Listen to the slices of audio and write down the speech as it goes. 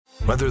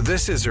Whether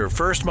this is her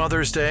first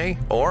Mother's Day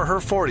or her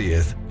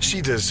 40th, she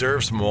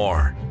deserves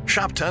more.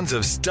 Shop tons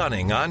of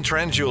stunning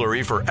on-trend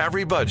jewelry for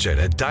every budget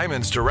at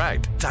Diamonds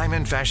Direct.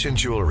 Diamond fashion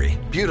jewelry,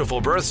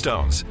 beautiful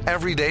birthstones,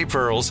 everyday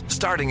pearls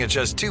starting at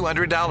just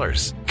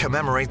 $200.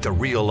 Commemorate the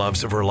real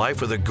loves of her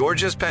life with a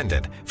gorgeous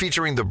pendant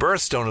featuring the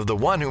birthstone of the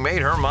one who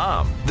made her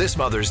mom. This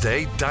Mother's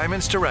Day,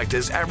 Diamonds Direct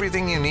is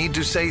everything you need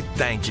to say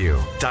thank you.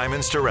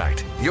 Diamonds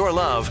Direct. Your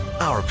love,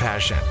 our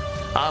passion.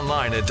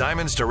 Online at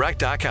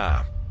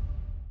diamondsdirect.com.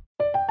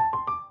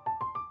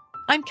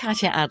 I'm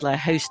Katya Adler,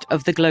 host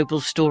of The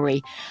Global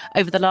Story.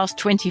 Over the last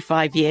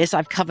 25 years,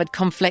 I've covered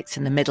conflicts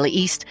in the Middle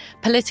East,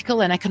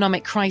 political and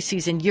economic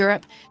crises in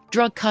Europe,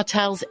 drug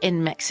cartels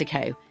in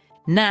Mexico.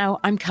 Now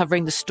I'm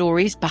covering the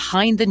stories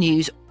behind the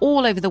news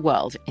all over the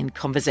world in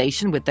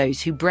conversation with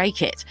those who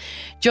break it.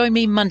 Join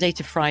me Monday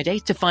to Friday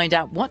to find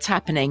out what's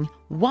happening,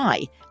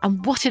 why,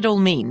 and what it all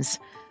means.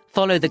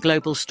 Follow The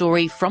Global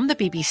Story from the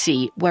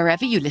BBC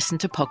wherever you listen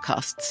to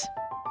podcasts.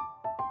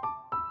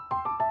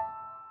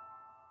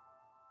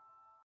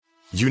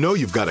 You know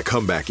you've got a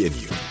comeback in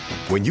you.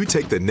 When you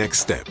take the next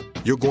step,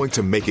 you're going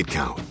to make it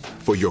count.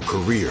 For your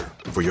career,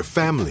 for your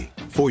family,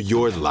 for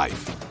your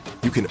life.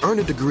 You can earn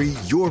a degree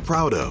you're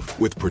proud of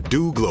with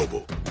Purdue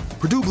Global.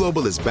 Purdue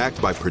Global is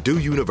backed by Purdue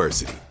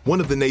University,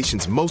 one of the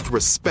nation's most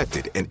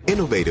respected and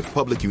innovative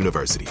public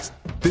universities.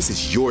 This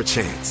is your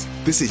chance.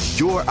 This is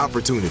your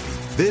opportunity.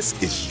 This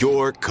is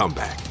your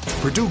comeback.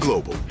 Purdue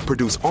Global,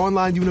 Purdue's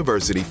online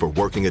university for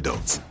working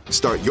adults.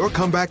 Start your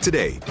comeback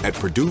today at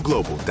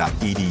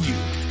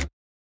purdueglobal.edu.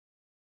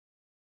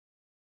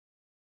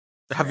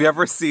 Have you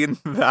ever seen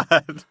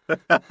that?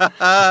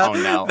 Oh,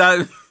 no.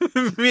 That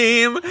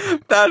meme?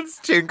 That's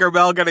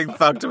Tinkerbell getting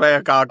fucked by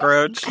a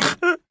cockroach.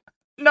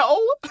 No.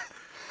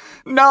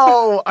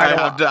 No. I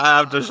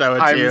have to show it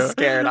to you. I'm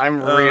scared.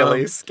 I'm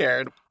really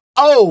scared.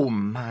 Oh,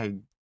 my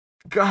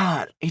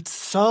God. It's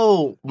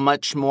so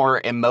much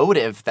more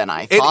emotive than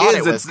I thought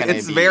it was going to be.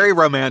 It's very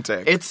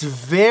romantic. It's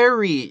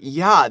very,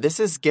 yeah, this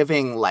is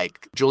giving,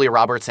 like, Julia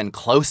Roberts and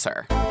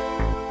Closer.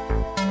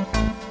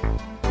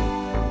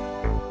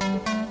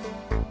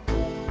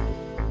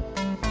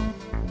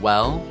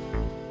 Well,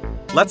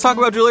 let's talk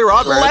about Julia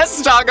Roberts.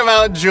 Let's talk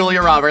about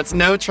Julia Roberts.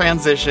 No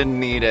transition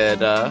needed.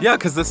 Yeah,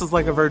 because this is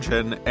like a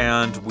virgin,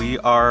 and we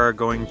are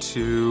going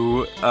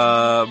to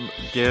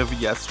give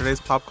yesterday's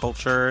pop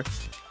culture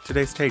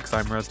today's takes.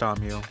 I'm Rose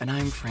Damu. And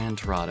I'm Fran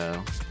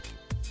Tirado.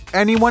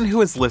 Anyone who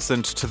has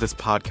listened to this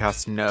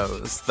podcast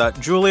knows that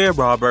Julia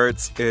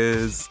Roberts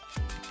is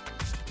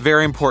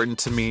very important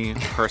to me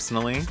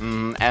personally.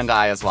 And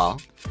I as well.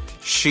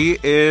 She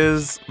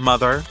is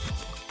Mother.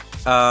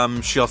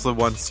 She also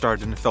once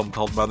starred in a film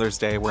called Mother's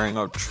Day wearing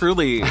a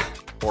truly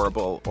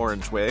horrible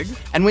orange wig.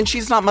 And when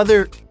she's not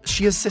Mother,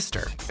 she is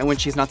Sister. And when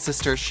she's not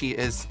Sister, she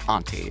is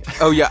Auntie.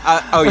 Oh, yeah.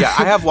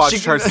 I have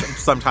watched her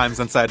sometimes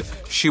and said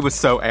she was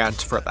so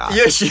aunt for that.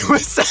 Yeah, she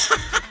was.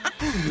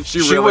 She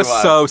really was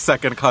so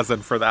second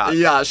cousin for that.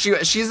 Yeah,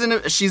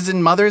 she's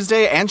in Mother's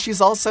Day, and she's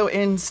also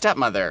in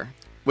Stepmother,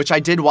 which I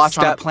did watch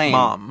on a plane.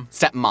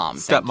 Stepmom.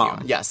 Thank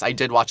you. Yes, I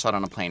did watch that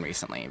on a plane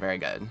recently. Very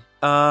good.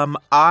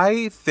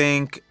 I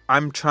think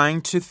I'm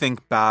trying to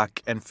think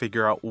back and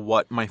figure out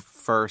what my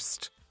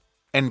first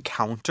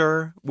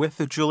encounter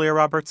with Julia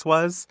Roberts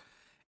was.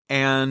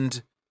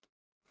 And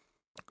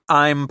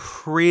I'm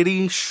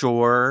pretty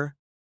sure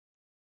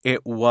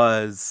it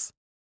was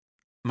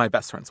My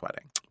Best Friend's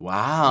Wedding.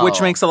 Wow.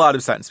 Which makes a lot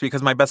of sense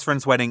because My Best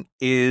Friend's Wedding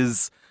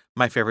is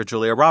my favorite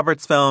Julia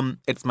Roberts film.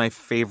 It's my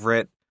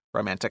favorite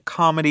romantic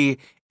comedy.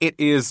 It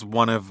is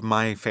one of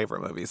my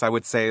favorite movies. I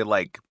would say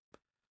like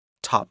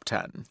top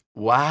 10.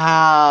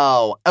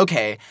 Wow.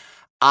 Okay.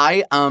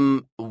 I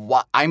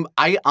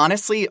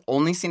honestly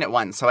only seen it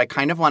once, so I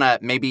kind of want to,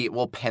 maybe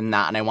we'll pin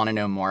that, and I want to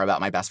know more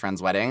about My Best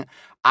Friend's Wedding.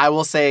 I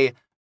will say,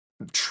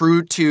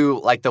 true to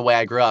like the way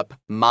I grew up,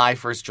 my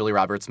first Julia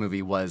Roberts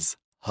movie was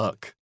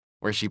Hook,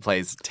 where she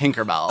plays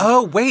Tinkerbell.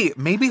 Oh, wait.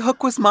 Maybe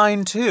Hook was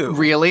mine, too.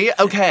 Really?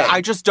 Okay. I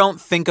just don't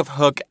think of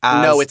Hook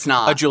as no, it's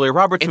not. A Julia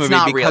Roberts movie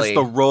not because really.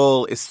 the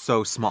role is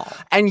so small.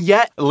 And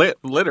yet...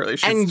 literally,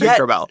 she's and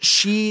Tinkerbell. Yet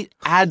she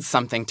adds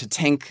something to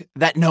Tink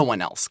that no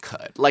one else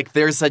could. Like,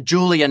 there's a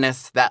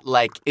Julia-ness that,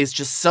 like, is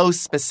just so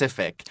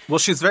specific. Well,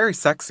 she's very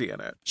sexy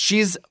in it.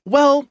 She's...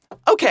 Well,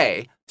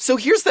 okay... So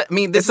here's the,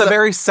 this is a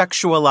very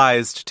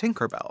sexualized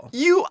Tinkerbell.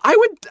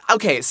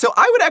 So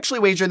I would actually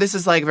wager, this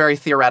is like very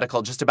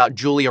theoretical just about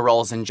Julia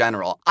roles in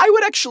general. I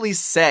would actually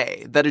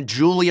say that a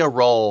Julia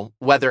role,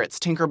 whether it's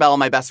Tinkerbell,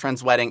 My Best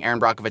Friend's Wedding, Erin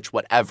Brockovich,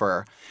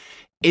 whatever,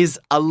 is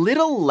a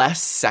little less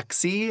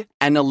sexy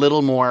and a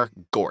little more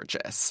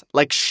gorgeous.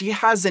 Like she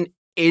has an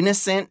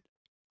innocent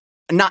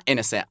not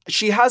innocent.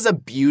 She has a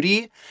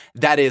beauty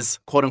that is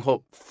quote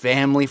unquote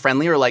family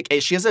friendly, or like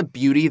she has a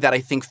beauty that I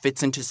think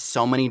fits into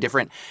so many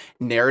different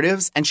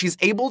narratives, and she's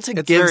able to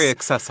It's very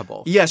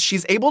accessible. Yes,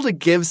 she's able to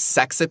give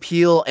sex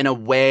appeal in a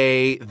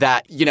way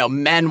that,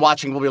 men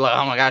watching will be like,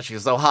 oh my gosh,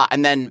 she's so hot.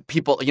 And then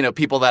people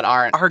that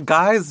aren't. Are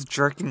guys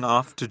jerking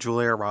off to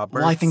Julia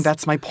Roberts? Well, I think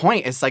that's my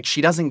point. It's like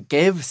she doesn't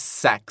give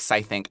sex,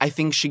 I think. I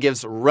think she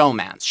gives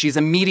romance. She's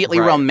immediately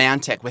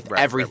romantic with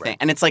everything. Right.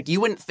 And it's like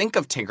you wouldn't think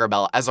of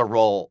Tinkerbell as a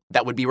role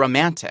that would be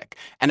romantic.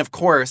 And of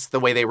course, the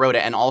way they wrote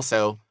it and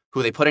also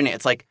who they put in it,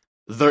 it's like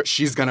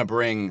she's going to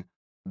bring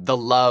the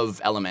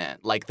love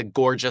element, like the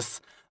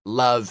gorgeous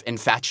love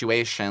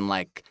infatuation.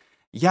 Like,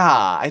 yeah,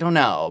 I don't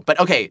know. But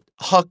okay,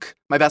 Hook,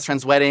 My Best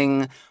Friend's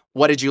Wedding.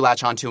 What did you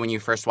latch onto when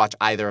you first watched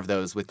either of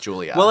those with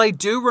Julia? Well, I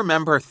do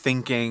remember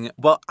thinking,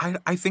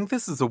 I think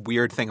this is a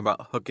weird thing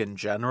about Hook in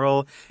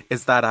general,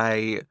 is that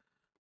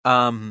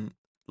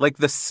like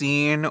the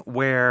scene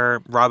where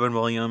Robin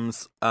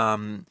Williams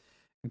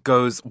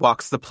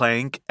walks the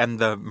plank and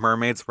the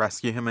mermaids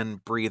rescue him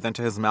and breathe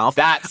into his mouth.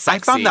 That's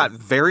sexy. I found that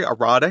very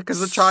erotic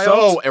as a child.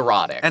 So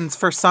erotic. And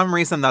for some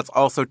reason, that's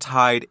also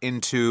tied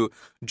into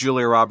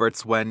Julia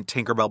Roberts when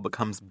Tinkerbell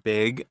becomes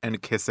big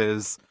and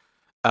kisses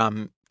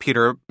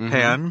Peter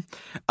Pan.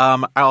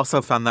 I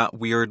also found that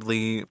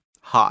weirdly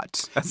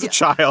hot as a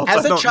child.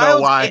 I don't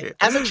know why.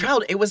 As a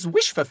child, it was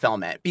wish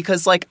fulfillment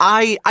because, like,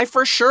 I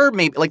for sure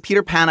maybe like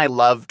Peter Pan. I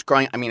loved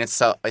growing. I mean,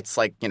 it's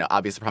like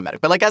obviously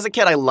problematic, but like as a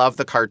kid, I loved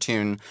the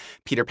cartoon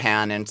Peter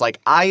Pan, and like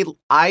I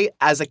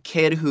as a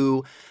kid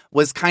who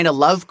was kind of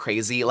love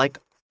crazy, like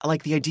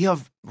the idea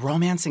of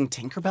romancing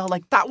Tinkerbell,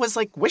 like that was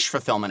like wish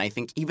fulfillment. I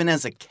think even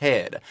as a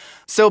kid,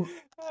 so.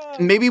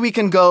 Maybe we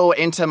can go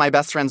into My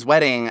Best Friend's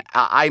Wedding.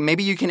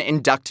 Maybe you can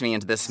induct me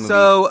into this movie.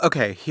 So,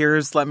 okay,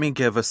 let me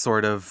give a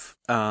sort of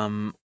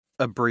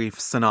a brief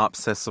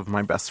synopsis of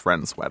My Best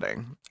Friend's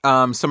Wedding.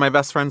 So My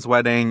Best Friend's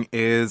Wedding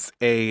is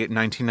a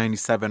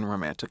 1997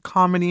 romantic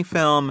comedy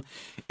film.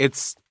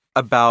 It's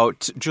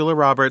about Julia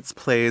Roberts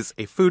plays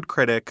a food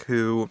critic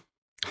who...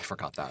 I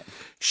forgot that.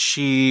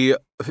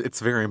 It's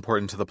very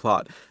important to the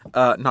plot.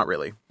 Not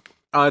really.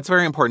 It's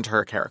very important to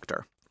her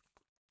character.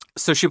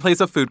 So she plays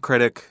a food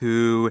critic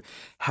who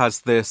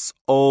has this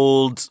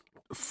old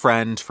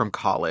friend from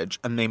college,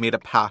 and they made a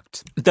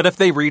pact that if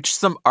they reach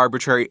some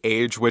arbitrary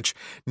age, which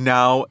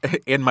now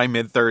in my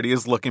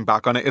mid-30s, looking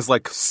back on it, is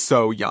like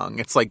so young.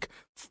 It's like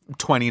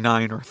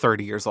 29 or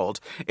 30 years old.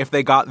 If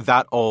they got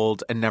that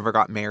old and never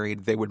got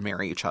married, they would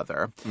marry each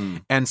other.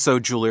 And so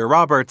Julia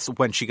Roberts,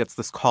 when she gets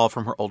this call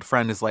from her old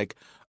friend, is like,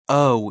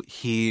 oh,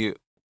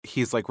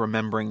 he's like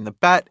remembering the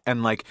bet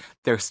and like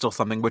there's still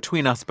something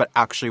between us, but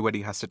actually what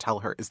he has to tell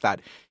her is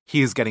that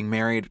he's getting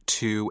married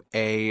to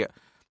a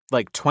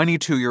like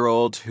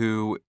 22-year-old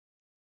who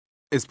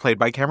is played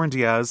by Cameron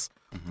Diaz,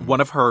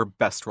 one of her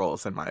best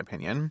roles in my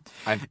opinion.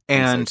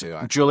 And so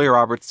too, Julia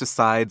Roberts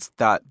decides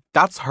that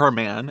that's her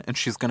man and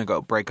she's going to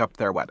go break up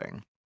their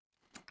wedding.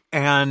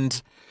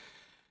 And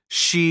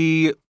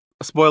she,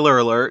 spoiler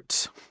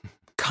alert,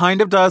 kind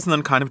of does and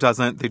then kind of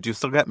doesn't. They do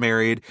still get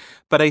married,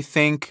 but I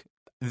think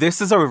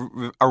this is a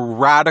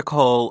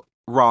radical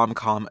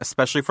rom-com,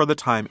 especially for the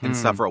time, in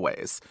several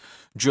ways.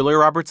 Julia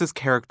Roberts'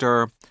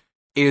 character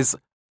is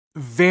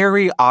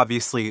very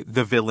obviously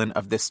the villain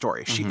of this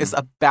story. She is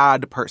a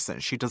bad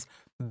person. She does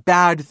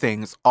bad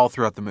things all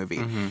throughout the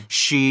movie.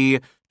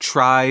 She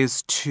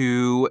tries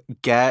to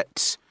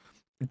get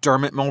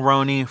Dermot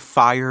Mulroney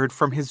fired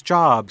from his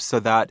job so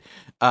that,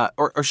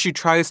 or she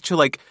tries to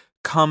like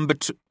come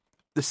between.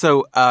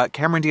 So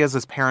Cameron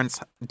Diaz's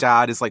parents'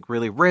 dad is like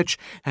really rich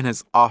and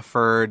has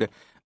offered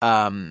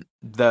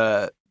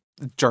the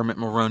Dermot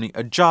Mulroney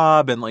a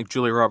job, and like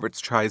Julia Roberts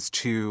tries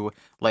to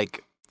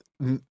like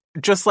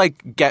just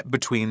like get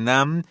between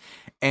them,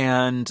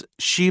 and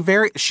she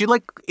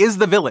like is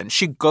the villain.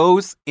 She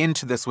goes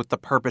into this with the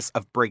purpose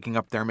of breaking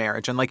up their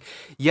marriage, and like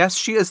yes,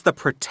 she is the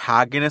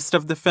protagonist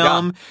of the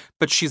film,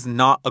 but she's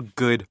not a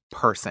good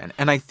person,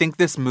 and I think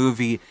this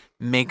movie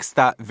makes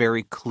that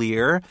very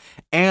clear.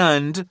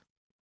 And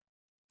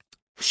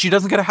she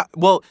doesn't get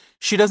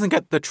she doesn't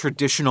get the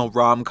traditional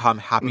rom-com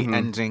happy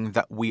ending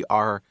that we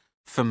are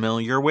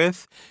familiar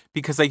with,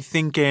 because I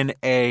think in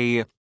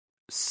a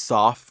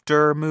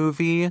softer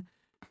movie,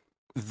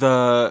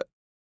 the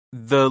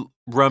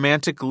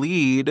romantic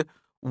lead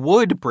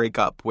would break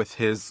up with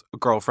his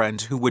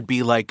girlfriend, who would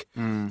be like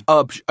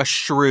a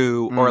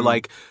shrew or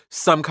like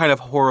some kind of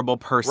horrible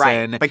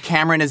person. Right. But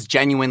Cameron is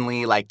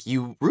genuinely like,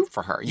 you root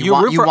for her. You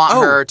want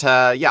her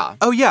to, yeah.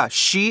 Oh yeah,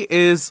 she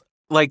is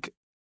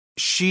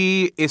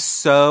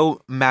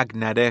so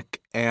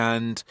magnetic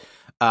and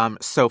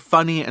so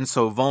funny and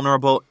so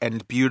vulnerable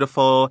and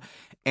beautiful.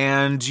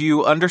 And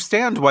you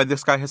understand why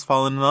this guy has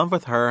fallen in love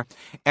with her.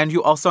 And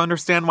you also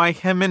understand why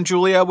him and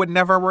Julia would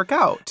never work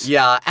out.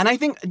 Yeah. And I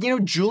think,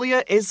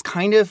 Julia is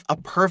kind of a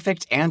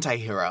perfect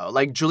anti-hero.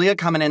 Like, Julia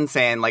coming in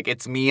saying, like,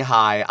 it's me,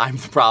 hi, I'm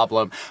the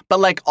problem.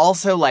 But, like,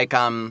 also, like,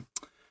 and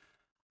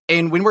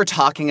when we're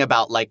talking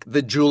about, like,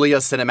 the Julia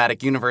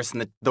cinematic universe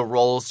and the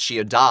roles she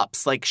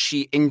adopts, like,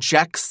 she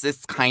injects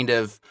this kind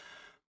of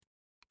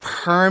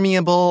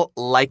permeable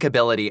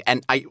likability.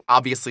 And I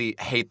obviously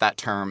hate that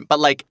term, but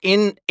like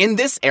in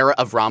this era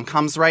of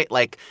rom-coms, right?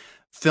 Like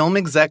film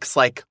execs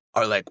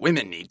are like,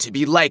 women need to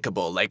be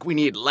likable. Like we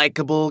need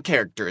likable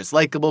characters,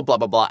 likable blah,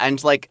 blah, blah.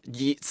 And like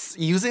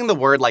using the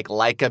word like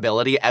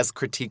likability as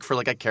critique for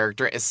like a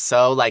character is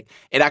so like,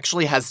 it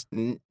actually has,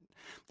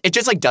 it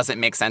just like doesn't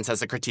make sense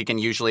as a critique and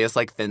usually is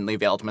like thinly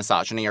veiled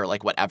misogyny or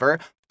like whatever.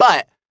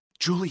 But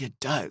Julia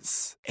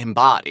does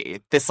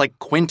embody this like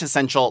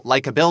quintessential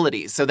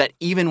likability so that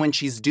even when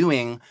she's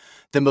doing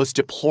the most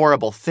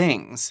deplorable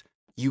things,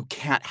 you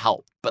can't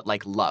help but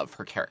like love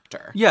her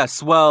character.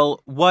 Yes,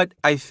 well, what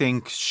I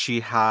think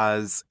she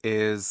has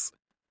is,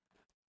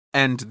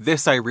 and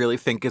this I really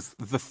think is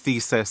the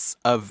thesis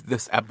of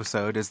this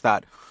episode, is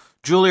that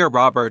Julia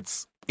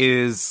Roberts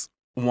is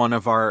one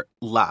of our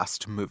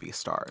last movie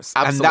stars.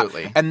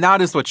 Absolutely. And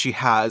that is what she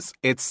has.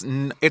 It's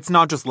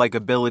not just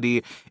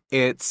likability,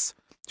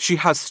 she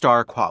has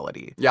star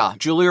quality. Yeah.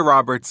 Julia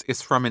Roberts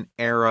is from an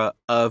era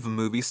of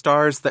movie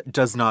stars that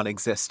does not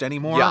exist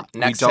anymore. Yeah.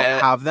 We don't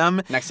have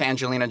them. Next to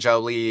Angelina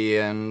Jolie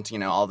and, you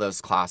know, all those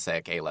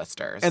classic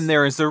A-listers. And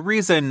there is a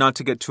reason, not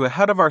to get too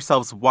ahead of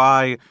ourselves,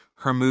 why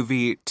her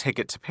movie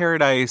Ticket to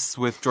Paradise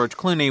with George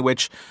Clooney,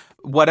 which,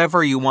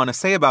 whatever you want to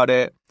say about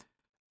it,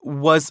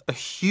 was a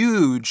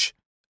huge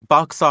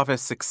box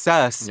office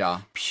success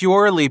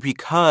purely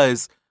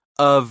because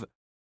of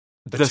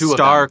the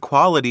star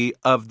quality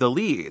of the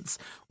leads.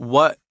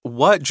 What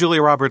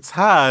Julia Roberts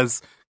has,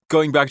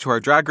 going back to our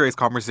Drag Race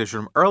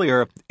conversation from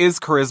earlier, is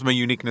charisma,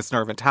 uniqueness,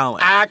 nerve, and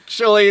talent.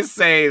 Actually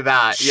say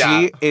that.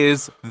 She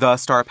is the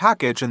star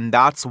package, and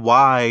that's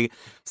why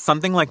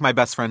something like My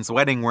Best Friend's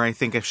Wedding, where I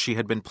think if she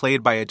had been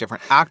played by a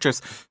different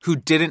actress who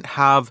didn't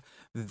have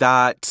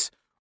that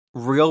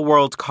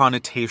real-world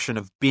connotation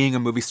of being a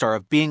movie star,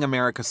 of being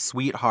America's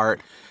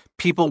sweetheart,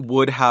 people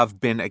would have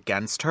been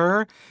against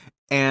her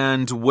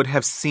and would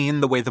have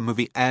seen the way the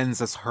movie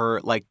ends as her,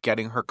 like,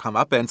 getting her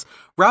comeuppance,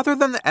 rather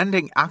than the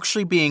ending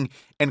actually being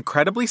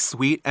incredibly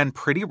sweet and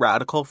pretty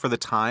radical for the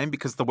time,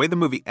 because the way the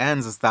movie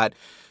ends is that,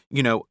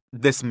 you know,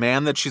 this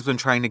man that she's been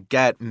trying to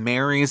get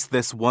marries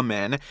this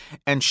woman,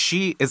 and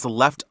she is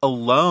left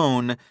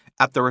alone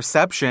at the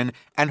reception,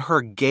 and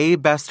her gay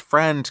best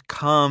friend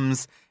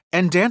comes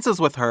and dances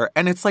with her.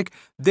 And it's like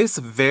this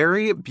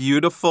very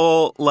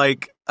beautiful,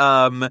 like,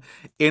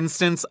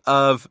 instance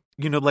of,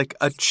 you know, like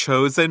a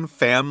chosen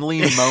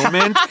family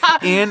moment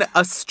in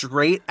a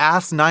straight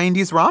ass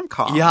 90s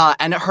rom-com. Yeah,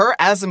 and her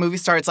as a movie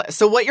star, it's like,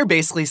 so what you're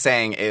basically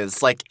saying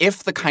is, like,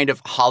 if the kind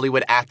of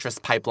Hollywood actress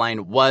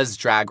pipeline was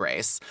Drag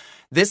Race,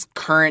 this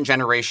current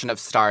generation of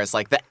stars,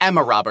 like the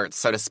Emma Roberts,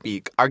 so to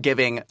speak, are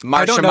giving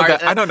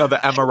Marsha. I don't know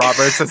that Emma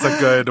Roberts is a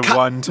good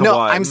one-to-one. No,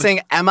 I'm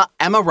saying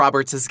Emma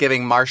Roberts is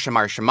giving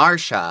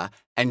Marsha,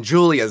 and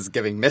Julia's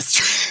giving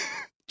Mistress.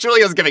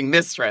 Julia's giving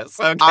Mistress.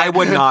 Okay? I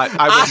would not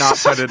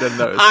put it in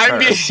those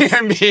terms.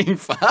 I'm being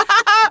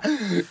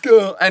fun.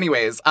 Cool.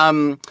 Anyways,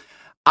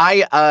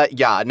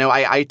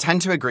 I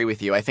tend to agree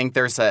with you. I think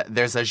there's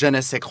a je ne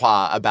sais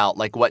quoi about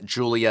like what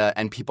Julia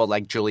and people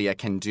like Julia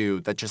can do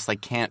that just like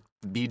can't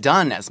be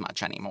done as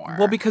much anymore.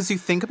 Well, because you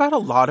think about a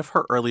lot of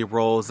her early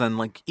roles, and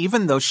like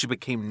even though she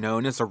became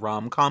known as a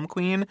rom-com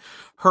queen,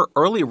 her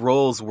early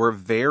roles were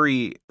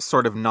very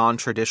sort of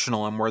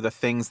non-traditional and were the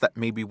things that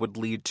maybe would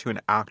lead to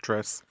an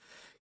actress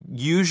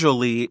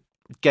usually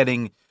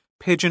getting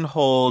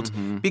pigeonholed,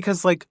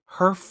 because like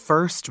her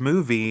first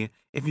movie,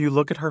 if you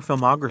look at her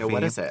filmography,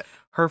 what is it?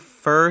 Her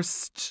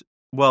first,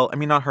 well, I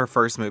mean not her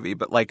first movie,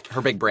 but like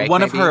her big break.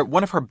 One of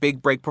her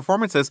big break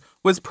performances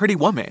was Pretty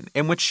Woman,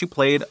 in which she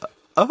played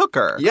a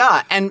hooker.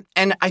 Yeah, and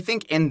I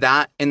think in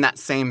that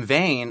same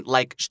vein,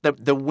 like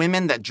the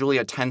women that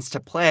Julia tends to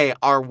play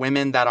are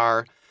women that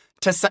are,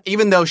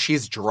 even though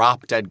she's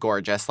drop dead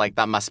gorgeous, like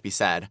that must be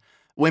said,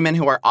 women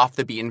who are off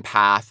the beaten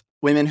path,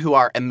 women who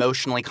are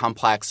emotionally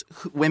complex,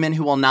 women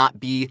who will not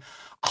be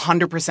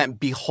 100%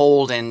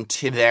 beholden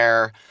to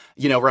their,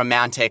 you know,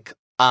 romantic,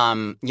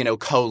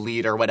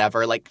 co-lead or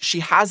whatever. Like she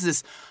has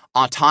this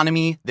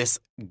autonomy, this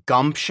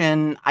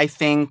gumption, I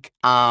think,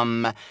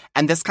 and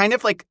this kind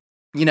of like,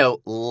 you know,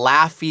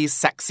 laughy,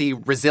 sexy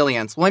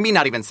resilience. Well, maybe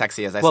not even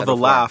sexy, as I said before. Well,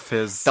 the laugh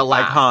is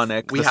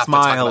iconic. The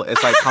smile is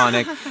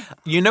iconic.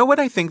 You know what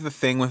I think the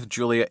thing with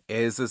Julia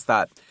is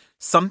that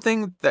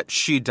something that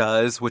she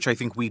does, which I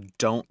think we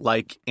don't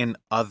like in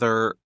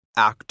other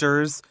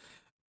actors,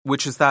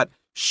 which is that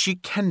she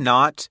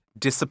cannot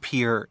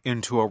disappear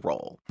into a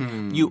role.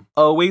 You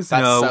always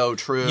know. That's so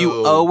true.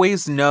 You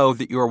always know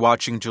that you are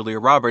watching Julia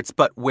Roberts,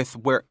 but with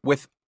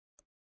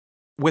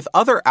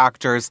other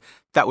actors,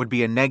 that would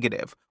be a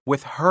negative.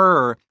 With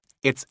her,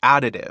 it's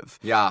additive.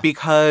 Yeah.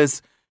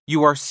 Because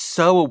you are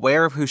so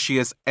aware of who she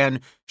is, and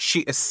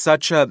she is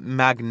such a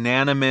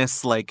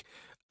magnanimous, like,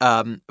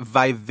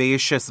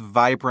 vivacious,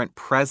 vibrant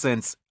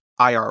presence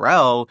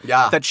IRL,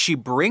 that she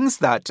brings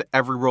that to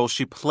every role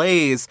she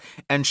plays,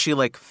 and she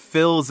like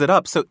fills it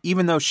up. So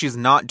even though she's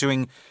not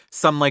doing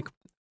some like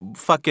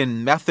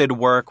fucking method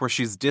work where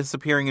she's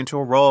disappearing into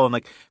a role and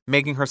like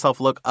making herself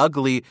look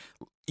ugly,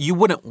 you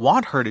wouldn't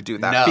want her to do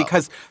that,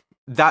 because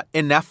that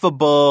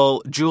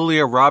ineffable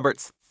Julia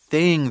Roberts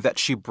thing that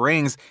she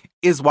brings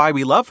is why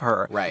we love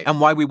her. Right.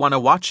 And why we want to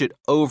watch it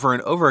over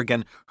and over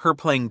again. Her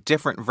playing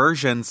different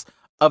versions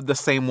of the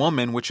same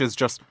woman, which is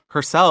just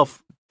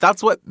herself.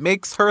 That's what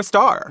makes her a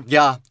star.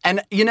 Yeah.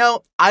 And,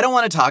 I don't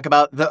want to talk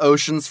about the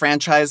Oceans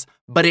franchise,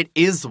 but it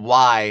is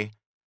why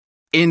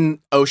in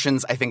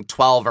Oceans, I think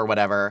 12 or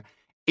whatever,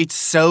 it's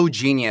so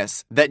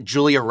genius that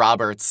Julia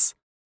Roberts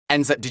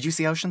ends up... Did you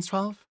see Oceans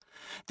 12?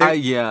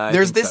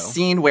 There's this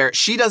scene where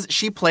she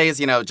plays,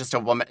 just a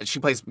woman. She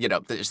plays,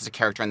 just a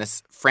character in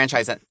this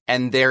franchise.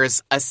 And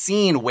there's a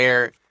scene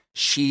where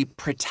she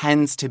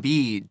pretends to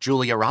be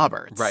Julia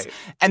Roberts. Right.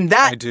 And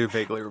that... I do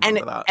vaguely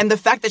remember that. And the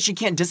fact that she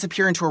can't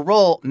disappear into a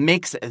role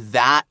makes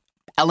that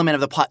element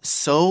of the plot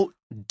so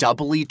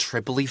doubly,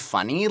 triply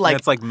funny. Like,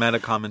 it's like meta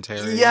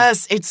commentary.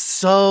 Yes, it's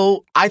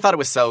so... I thought it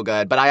was so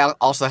good, but I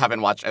also haven't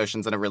watched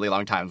Oceans in a really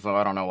long time, so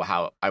I don't know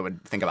how I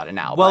would think about it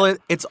now. Well,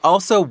 it's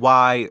also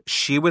why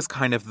she was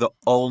kind of the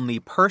only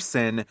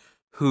person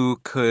who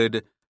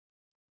could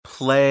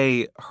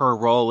play her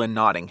role in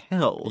Notting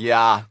Hill.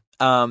 Yeah.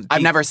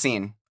 I've never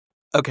seen.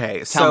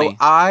 Okay, Tell me.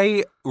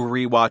 I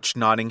rewatched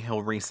Notting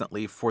Hill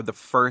recently for the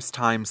first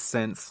time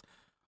since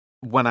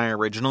when I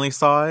originally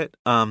saw it,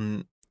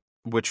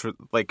 which was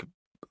like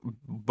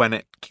when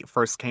it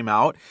first came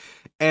out,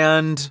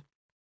 and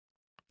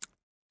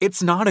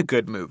it's not a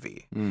good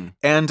movie.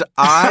 And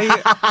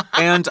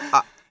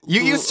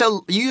you used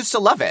to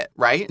love it,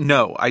 right?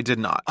 No, I did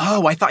not.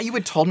 Oh, I thought you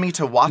had told me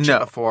to watch it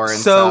before. And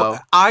so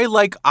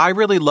I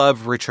really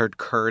love Richard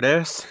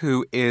Curtis,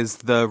 who is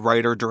the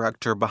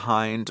writer-director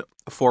behind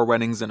Four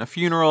Weddings and a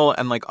Funeral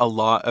and like a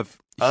lot of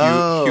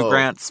Hugh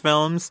Grant's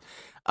films.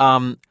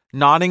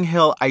 Notting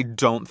Hill, I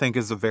don't think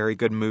is a very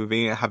good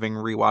movie, having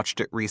rewatched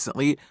it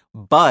recently.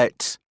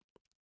 But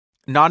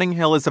Notting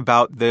Hill is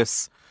about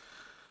this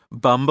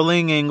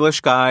bumbling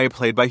English guy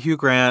played by Hugh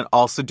Grant,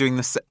 also doing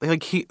this.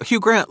 Like Hugh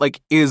Grant,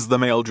 is the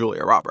male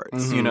Julia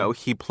Roberts. Mm-hmm.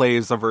 He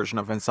plays a version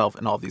of himself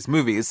in all these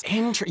movies.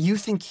 You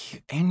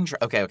think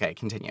okay,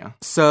 continue.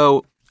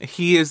 So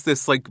he is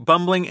this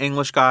bumbling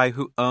English guy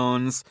who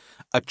owns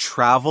a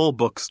travel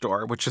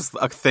bookstore, which is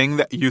a thing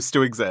that used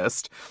to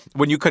exist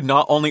when you could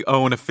not only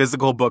own a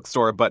physical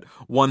bookstore, but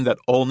one that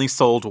only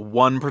sold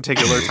one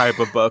particular type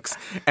of books,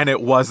 and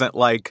it wasn't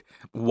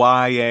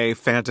YA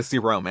fantasy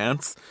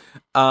romance.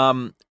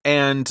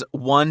 And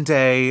one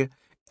day,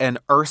 an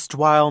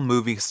erstwhile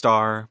movie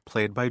star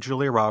played by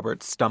Julia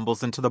Roberts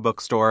stumbles into the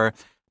bookstore.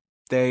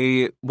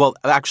 They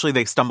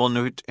stumble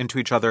into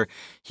each other.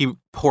 He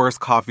pours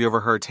coffee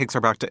over her, takes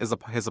her back to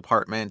his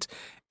apartment,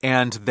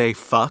 and they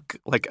fuck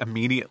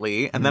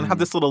immediately, and then have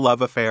this little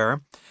love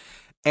affair.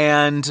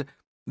 And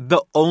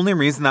the only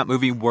reason that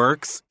movie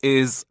works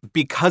is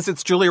because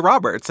it's Julia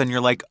Roberts, and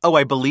you're like, oh,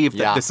 I believe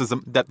that this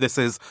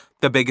is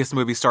the biggest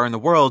movie star in the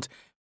world,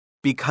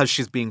 because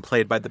she's being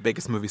played by the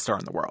biggest movie star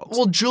in the world.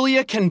 Well,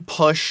 Julia can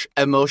push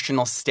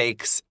emotional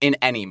stakes in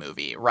any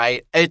movie,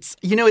 right? It's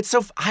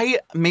so... I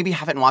maybe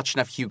haven't watched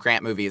enough Hugh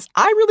Grant movies.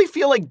 I really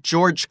feel like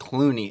George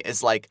Clooney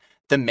is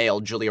the male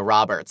Julia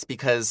Roberts,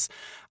 because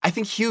I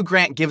think Hugh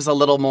Grant gives a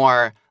little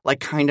more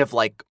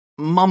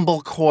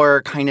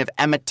mumblecore, kind of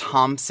Emma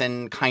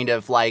Thompson, kind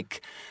of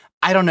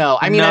I don't know.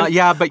 I mean,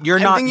 but you're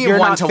not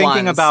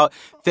thinking about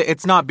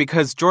it's not,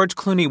 because George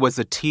Clooney was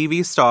a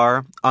TV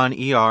star on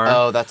ER.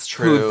 Oh, that's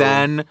true. Who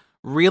then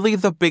really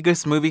the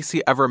biggest movies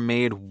he ever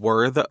made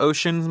were the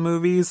Oceans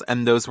movies,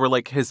 and those were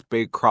his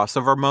big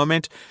crossover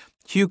moment.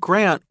 Hugh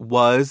Grant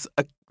was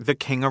the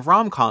king of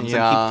rom-coms,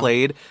 and he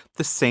played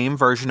the same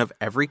version of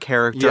every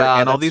character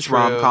in all these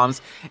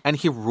rom-coms, and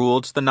he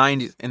ruled the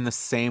 90s in the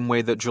same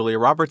way that Julia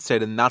Roberts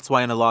did, and that's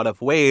why in a lot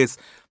of ways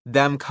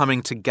them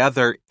coming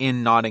together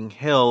in Notting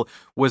Hill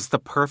was the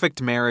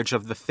perfect marriage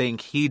of the thing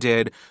he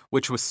did,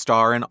 which was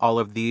star in all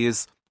of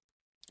these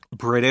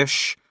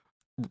British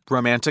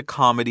romantic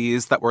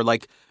comedies that were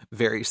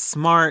very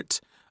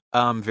smart,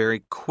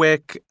 very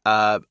quick,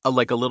 a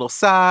little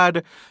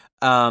sad.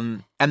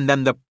 And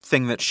then the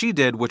thing that she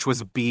did, which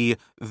was be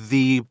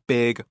the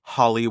big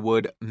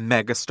Hollywood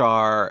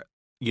megastar,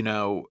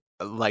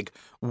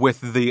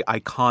 with the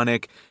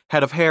iconic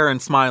head of hair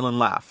and smile and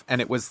laugh. And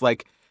it was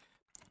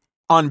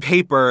on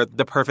paper,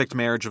 the perfect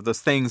marriage of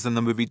those things, and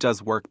the movie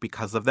does work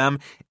because of them.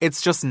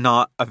 It's just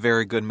not a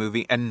very good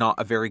movie and not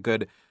a very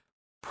good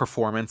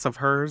performance of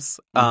hers.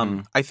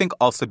 I think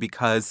also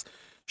because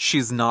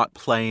she's not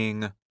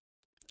playing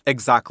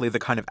exactly the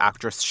kind of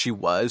actress she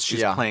was.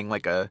 She's playing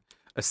a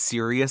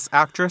serious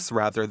actress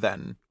rather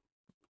than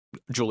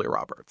Julia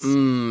Roberts.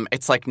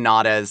 It's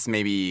not as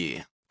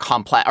maybe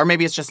complex, or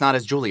maybe it's just not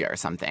as Julia or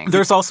something.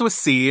 There's also a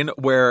scene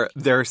where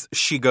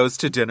she goes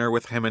to dinner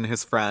with him and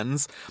his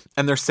friends,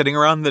 and they're sitting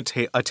around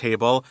a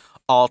table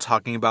all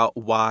talking about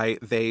why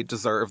they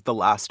deserve the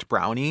last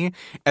brownie,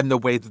 and the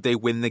way that they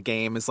win the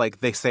game is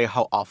they say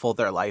how awful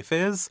their life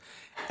is.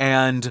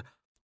 And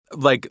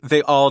like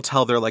they all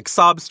tell their like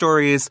sob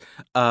stories.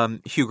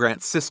 Hugh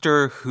Grant's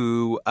sister,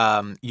 who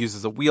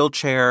uses a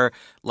wheelchair,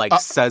 like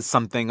says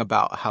something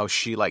about how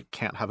she like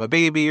can't have a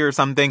baby or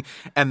something,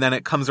 and then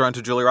it comes around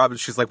to Julia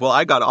Roberts. She's like, "Well,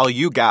 I got all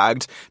you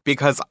gagged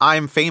because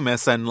I'm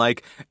famous and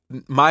like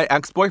my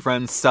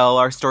ex-boyfriends sell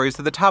our stories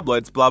to the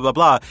tabloids, blah blah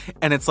blah."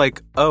 And it's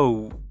like,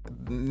 oh.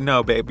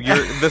 No, babe,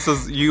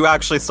 you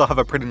actually still have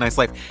a pretty nice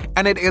life.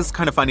 And it is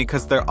kind of funny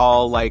because they're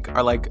all like,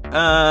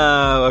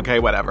 okay,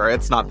 whatever.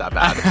 It's not that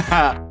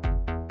bad.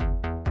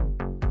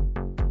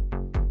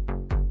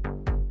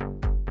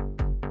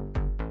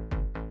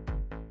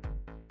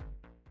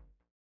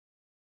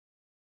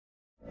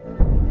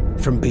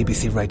 From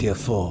BBC Radio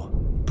 4,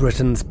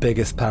 Britain's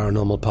biggest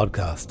paranormal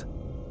podcast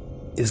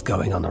is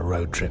going on a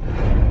road trip.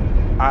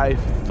 I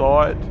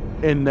thought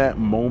in that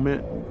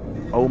moment,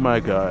 oh my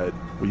God,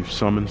 we've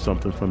summoned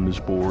something from this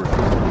board.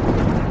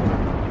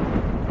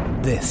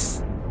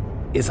 This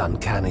is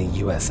Uncanny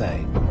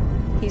USA.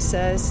 He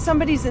says,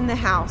 somebody's in the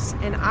house,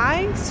 and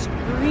I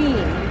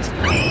screamed.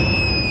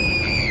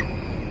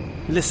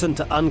 Listen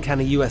to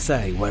Uncanny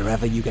USA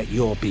wherever you get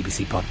your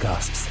BBC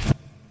podcasts,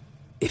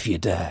 if you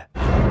dare.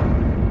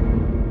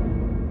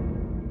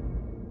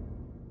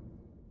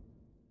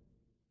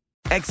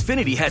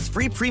 Xfinity has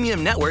free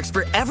premium networks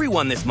for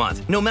everyone this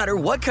month, no matter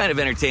what kind of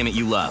entertainment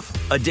you love.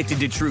 Addicted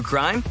to true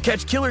crime?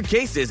 Catch killer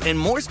cases and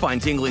more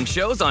spine-tingling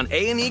shows on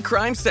A&E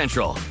Crime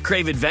Central.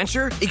 Crave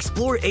adventure?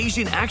 Explore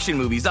Asian action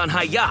movies on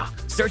Hi-YAH.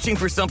 Searching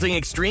for something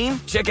extreme?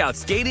 Check out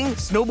skating,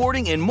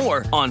 snowboarding, and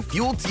more on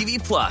Fuel TV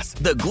Plus,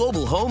 the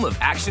global home of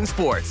action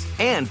sports.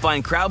 And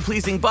find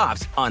crowd-pleasing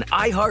bops on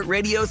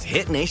iHeartRadio's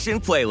Hit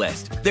Nation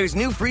playlist. There's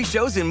new free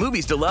shows and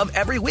movies to love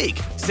every week.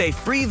 Say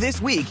free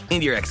this week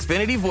in your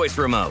Xfinity voice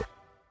remote.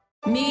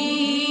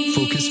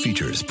 Focus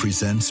Features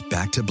presents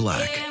Back to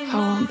Black. I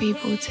want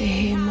people to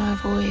hear my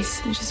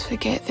voice and just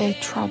forget their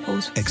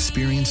troubles.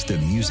 Experience the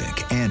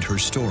music and her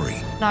story.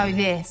 Know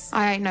this.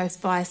 I ain't no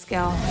Spice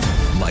Girl.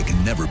 Like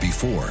never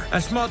before.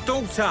 That's my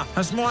daughter.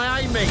 That's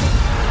my Amy.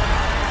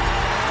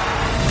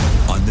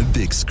 On the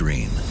big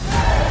screen.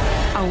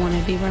 I want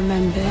to be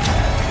remembered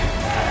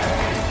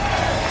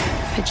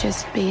for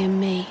just being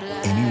me.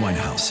 Amy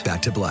Winehouse,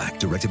 Back to Black,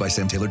 directed by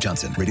Sam Taylor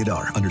Johnson. Rated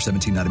R, under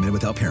 17, not a minute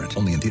without parent.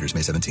 Only in theaters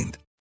May 17th.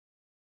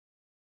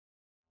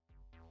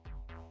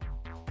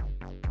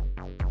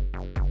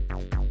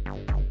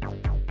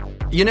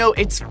 You know,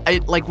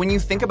 like when you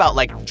think about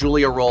like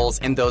Julia roles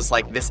in those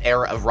like this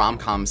era of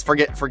rom-coms,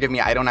 forgive me,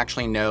 I don't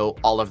actually know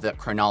all of the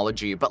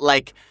chronology, but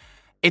like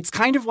it's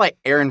kind of like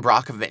Erin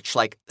Brockovich,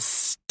 like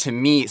to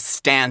me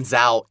stands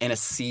out in a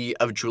sea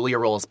of Julia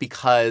roles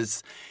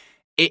because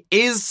it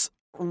is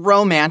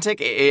romantic,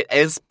 it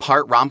is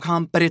part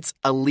rom-com, but it's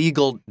a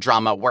legal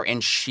drama wherein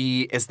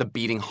she is the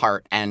beating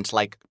heart and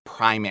like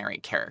primary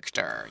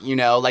character, you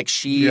know, like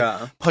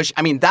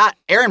that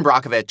Erin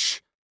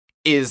Brockovich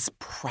is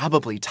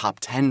probably top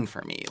 10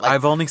 for me. Like,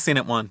 I've only seen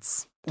it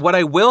once. What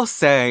I will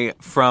say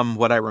from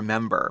what I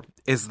remember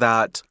is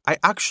that I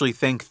actually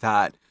think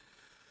that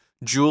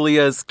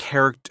Julia's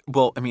character,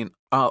 well, I mean,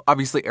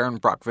 obviously Erin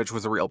Brockovich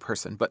was a real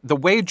person, but the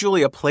way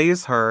Julia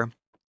plays her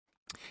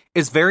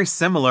is very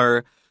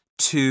similar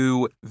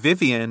to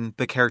Vivian,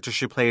 the character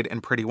she played in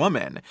Pretty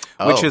Woman,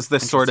 which is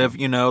this sort of,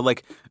 you know,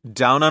 like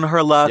down on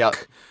her luck. Yep.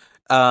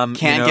 Can't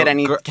get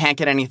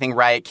anything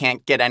right.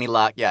 Can't get any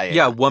luck.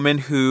 Yeah. Woman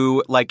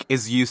who like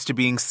is used to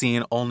being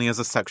seen only as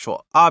a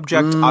sexual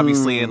object,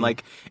 obviously, and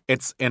like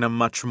it's in a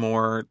much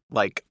more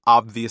like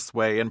obvious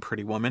way in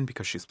Pretty Woman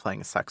because she's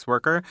playing a sex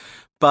worker.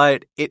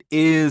 But it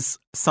is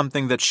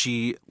something that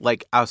she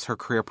like as her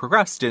career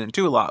progressed didn't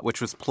do a lot,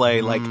 which was play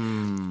like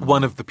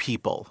one of the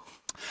people.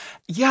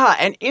 Yeah,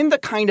 and in the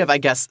kind of, I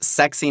guess,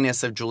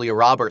 sexiness of Julia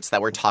Roberts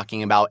that we're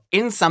talking about,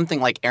 in something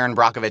like Erin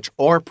Brockovich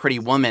or Pretty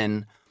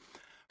Woman,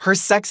 her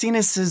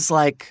sexiness is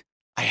like,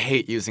 I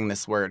hate using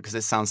this word because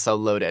it sounds so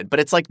loaded,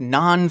 but it's like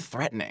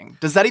non-threatening.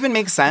 Does that even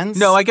make sense?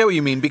 No, I get what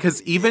you mean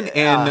because even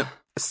in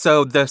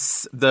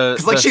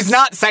because she's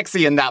not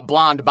sexy in that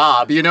blonde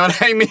bob, you know what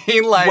I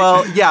mean? Like,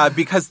 well, yeah,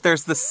 because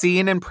there's the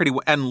scene in Pretty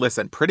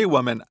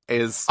Woman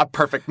is a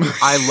perfect movie.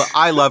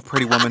 I love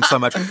Pretty Woman so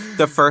much.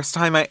 The first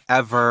time I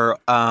ever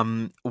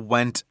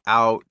went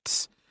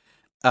out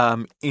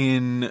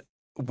in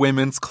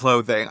women's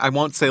clothing. I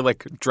won't say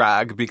like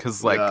drag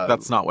because like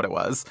that's not what it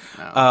was.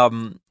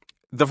 No.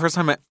 The first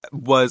time it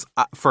was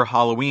for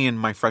Halloween,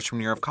 my freshman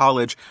year of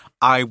college,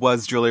 I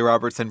was Julia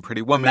Roberts in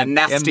Pretty Woman. The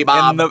nasty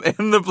bob.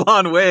 In the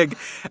blonde wig.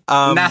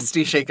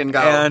 Nasty shake and go.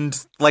 And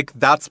like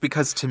that's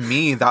because to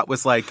me that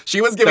was like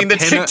she was giving the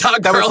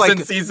TikTok girls like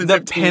in season the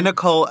 15.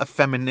 Pinnacle of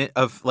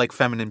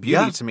feminine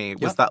beauty to me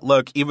was that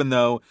look, even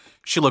though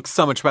she looks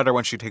so much better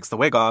when she takes the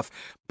wig off.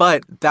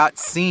 But that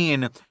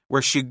scene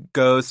where she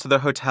goes to the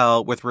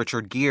hotel with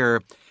Richard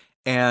Gere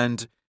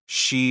and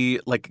she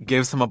like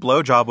gives him a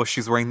blowjob while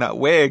she's wearing that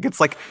wig.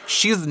 It's like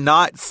she's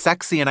not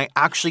sexy, and I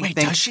actually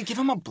think does she give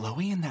him a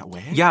blowy in that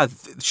wig? Yeah,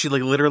 she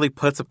like literally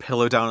puts a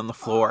pillow down on the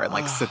floor and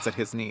like sits at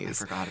his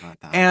knees. I forgot about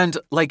that. And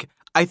like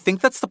I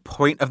think that's the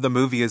point of the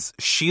movie is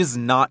she's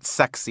not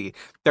sexy.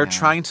 They're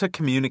trying to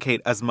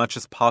communicate as much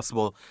as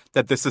possible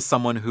that this is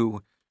someone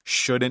who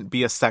shouldn't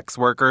be a sex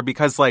worker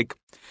because, like,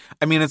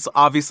 I mean, it's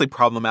obviously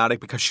problematic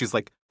because she's,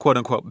 like, quote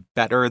unquote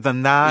better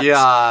than that.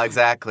 Yeah,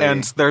 exactly.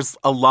 And there's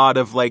a lot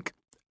of, like,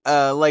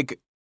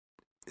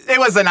 it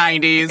was the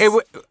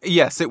 90s.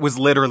 Yes, it was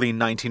literally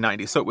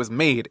 1990, so it was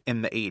made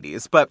in the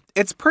 80s. But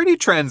it's pretty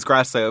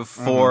transgressive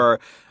for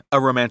a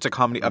romantic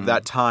comedy of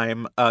that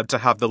time to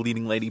have the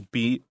leading lady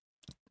be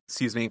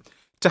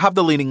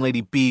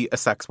a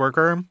sex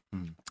worker.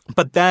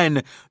 But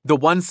then the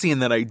one scene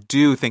that I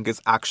do think is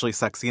actually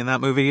sexy in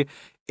that movie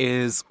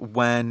is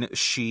when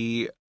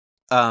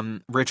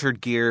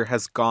Richard Gere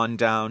has gone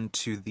down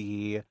to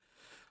the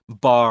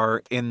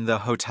bar in the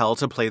hotel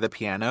to play the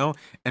piano,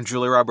 and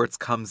Julia Roberts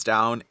comes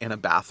down in a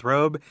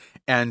bathrobe,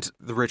 and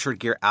the Richard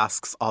Gere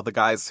asks all the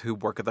guys who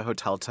work at the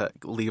hotel to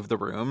leave the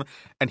room,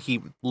 and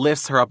he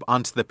lifts her up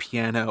onto the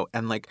piano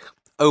and, like,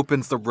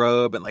 opens the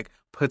robe and, like,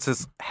 puts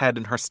his head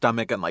in her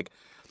stomach and, like,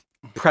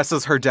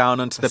 presses her down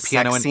onto the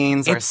piano. Sex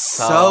scenes are it's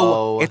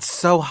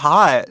so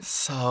hot.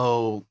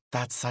 So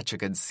that's such a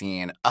good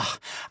scene.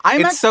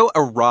 It's so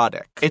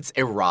erotic. It's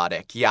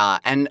erotic, yeah.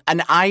 And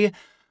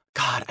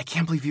God, I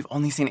can't believe you've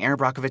only seen Erin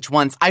Brockovich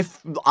once. I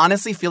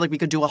honestly feel like we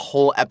could do a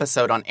whole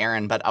episode on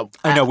Erin, but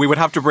I know we would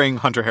have to bring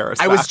Hunter Harris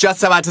back. I was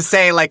just about to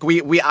say, like,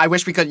 I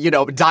wish we could,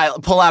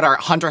 pull out our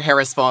Hunter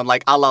Harris phone,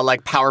 like, a la,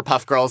 like,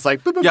 Powerpuff Girls,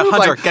 like, boop, boop, yeah, boop,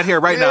 Hunter, like, get here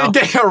right now.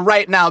 Get here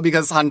right now,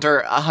 because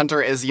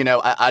Hunter is,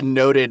 a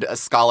noted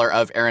scholar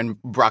of Erin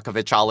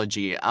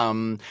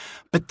Brockovichology.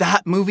 But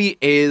that movie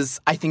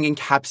I think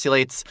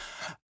encapsulates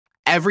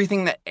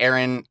everything that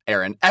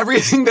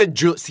everything that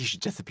Julia, see, she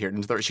disappeared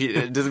into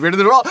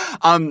the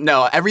role.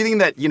 No, everything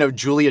that,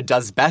 Julia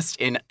does best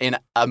in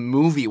a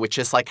movie, which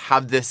is, like,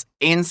 have this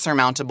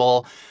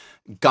insurmountable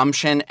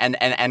gumption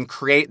and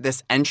create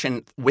this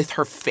engine with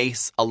her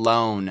face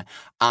alone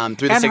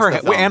through the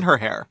film. And her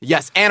hair.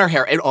 Yes, and her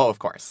hair. Of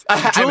course.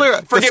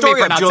 The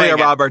story of Julia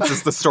Roberts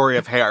is the story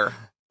of hair.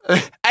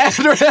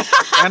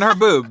 and her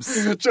boobs,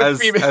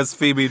 as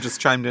Phoebe just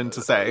chimed in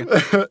to say.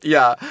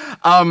 Yeah.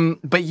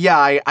 But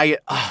yeah,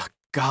 oh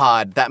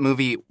God, that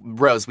movie,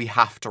 Rose, we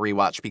have to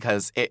rewatch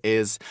because it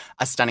is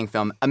a stunning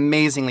film,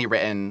 amazingly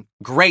written,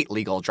 great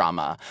legal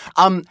drama.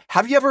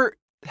 Have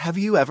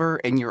you ever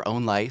in your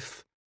own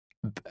life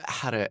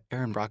had a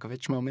Erin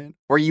Brockovich moment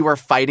where you were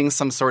fighting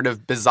some sort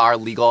of bizarre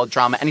legal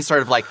drama? Any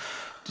sort of, like,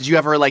 did you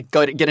ever, like,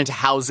 get into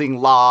housing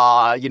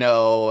law?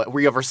 Were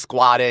you ever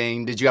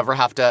squatting? Did you ever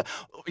have to,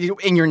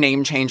 in your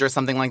name change or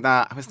something like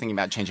that? I was thinking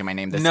about changing my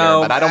name this year,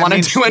 but I don't want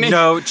to do any.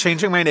 No,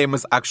 changing my name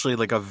was actually,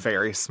 like, a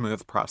very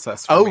smooth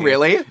process for me.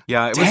 Really?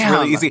 Yeah, it was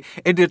really easy.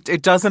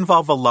 It does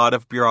involve a lot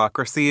of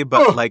bureaucracy,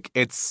 but like,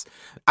 it's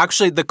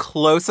actually the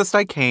closest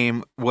I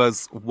came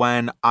was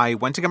when I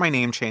went to get my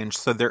name changed.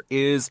 So there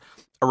is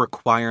a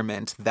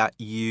requirement that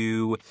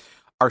you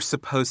are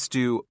supposed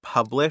to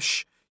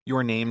publish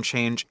your name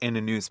change in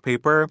a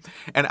newspaper.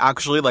 And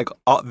actually, like,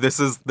 this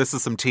is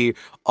some tea.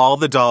 All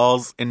the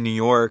dolls in New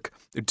York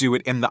do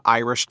it in the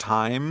Irish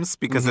Times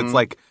because it's,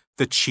 like,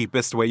 the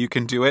cheapest way you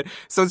can do it.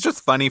 So it's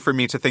just funny for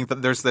me to think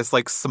that there's this,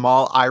 like,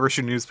 small Irish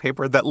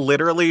newspaper that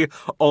literally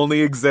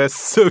only exists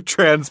so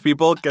trans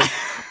people can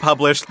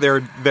publish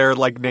their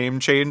like, name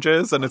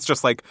changes, and it's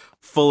just, like,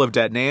 full of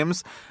dead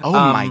names. Oh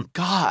my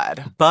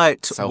God.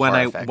 But so when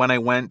horrific. I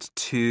went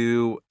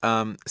to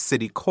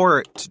city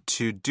court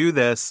to do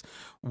this,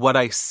 what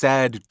I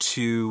said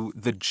to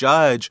the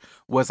judge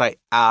was I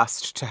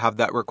asked to have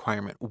that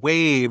requirement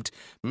waived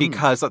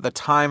because at the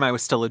time I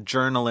was still a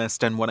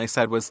journalist, and what I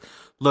said was,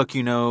 look,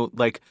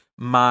 like,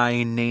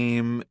 my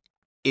name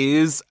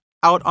is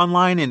out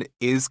online and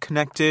is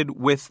connected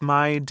with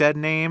my dead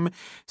name.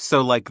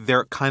 So, like,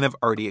 there kind of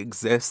already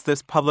exists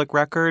this public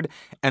record.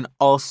 And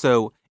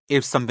also,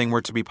 if something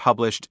were to be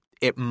published,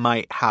 it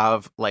might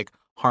have, like,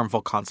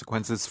 harmful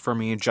consequences for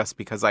me just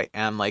because I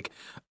am, like,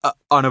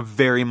 on a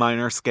very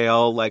minor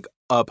scale, like,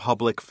 a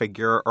public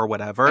figure or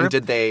whatever. And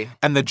did they?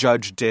 And the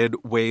judge did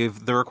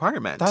waive the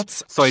requirement.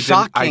 That's so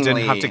shockingly... I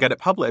didn't have to get it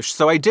published.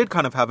 So I did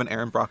kind of have an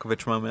Erin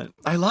Brockovich moment.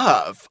 I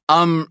love.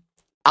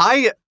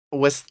 I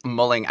was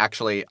mulling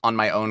actually on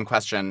my own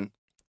question,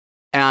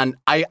 and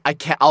I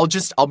can't.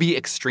 I'll be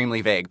extremely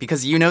vague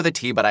because you know the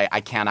tea, but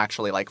I can't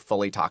actually, like,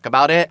 fully talk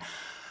about it.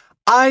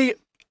 I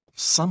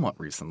somewhat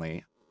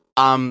recently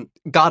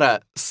got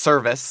a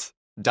service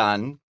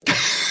done.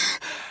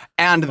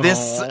 And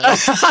this,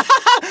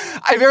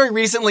 I very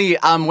recently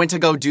went to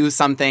go do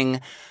something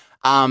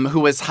who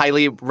was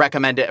highly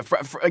recommended,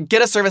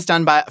 get a service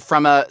done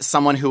from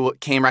someone who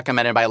came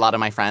recommended by a lot of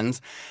my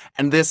friends.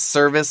 And this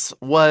service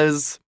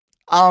was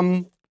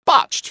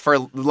botched, for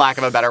lack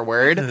of a better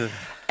word.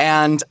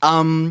 And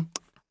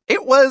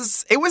it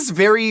was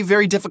very,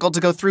 very difficult to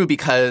go through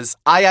because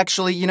I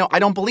actually, I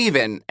don't believe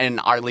in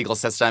our legal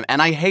system,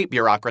 and I hate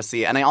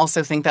bureaucracy. And I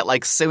also think that,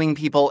 like, suing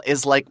people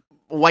is, like,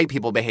 white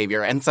people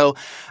behavior. And so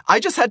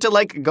I just had to,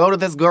 like, go to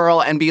this girl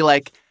and be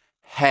like,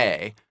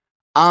 hey,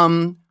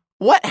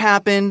 what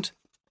happened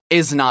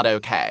is not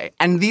okay.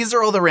 And these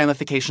are all the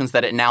ramifications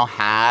that it now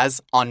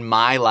has on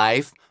my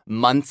life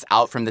months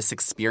out from this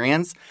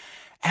experience.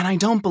 And I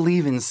don't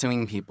believe in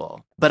suing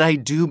people, but I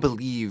do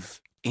believe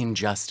in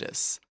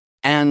justice.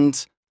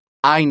 And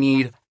I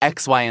need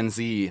X, Y, and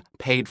Z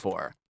paid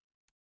for.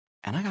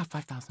 And I got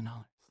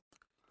 $5,000.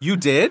 You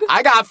did?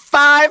 I got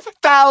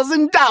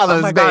 $5,000,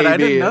 oh my baby. God, I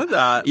didn't know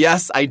that.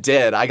 Yes, I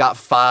did. I got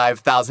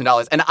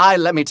 $5,000. And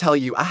let me tell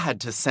you, I had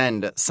to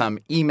send some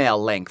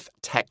email-length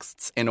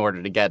texts in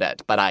order to get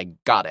it, but I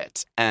got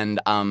it. And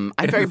I'm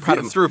very proud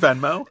of Through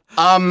Venmo?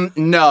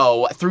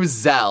 No, through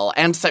Zelle.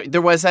 And so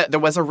there was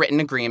a written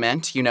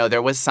agreement. You know,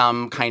 there was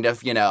some kind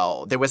of Erin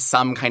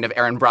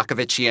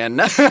Brockovichian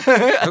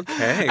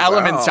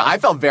elements. Wow. I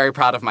felt very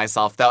proud of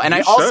myself, though. And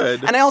I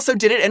also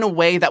did it in a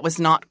way that was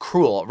not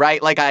cruel,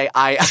 right? Like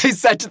I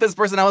said to this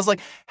person, I was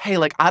like, hey,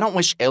 like, I don't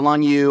wish ill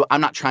on you.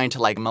 I'm not trying to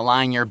like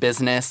malign your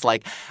business.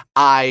 Like,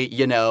 I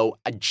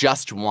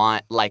just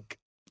want like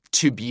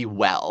to be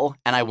well,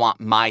 and I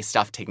want my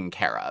stuff taken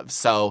care of.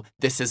 So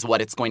this is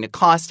what it's going to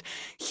cost.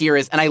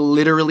 And I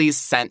literally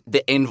sent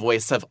the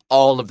invoice of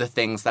all of the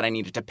things that I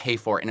needed to pay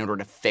for in order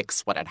to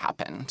fix what had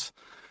happened.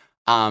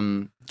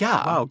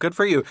 Yeah. Wow, good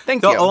for you.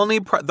 Thank you.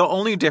 The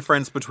only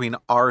difference between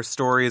our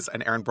stories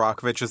and Erin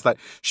Brockovich is that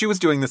she was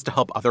doing this to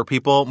help other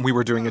people, and we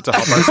were doing it to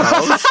help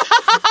ourselves.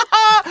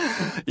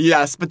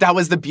 Yes, but that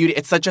was the beauty.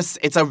 It's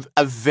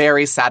a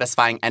very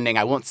satisfying ending.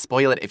 I won't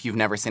spoil it if you've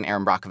never seen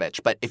Erin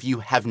Brockovich, but if you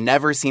have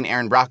never seen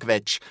Erin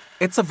Brockovich,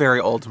 it's a very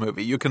old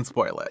movie. You can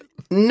spoil it.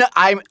 No,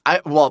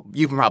 well,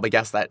 you can probably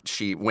guess that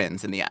she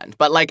wins in the end.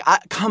 But like,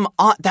 come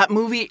on, that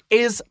movie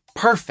is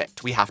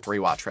perfect. We have to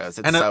rewatch Rose.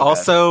 It's and so it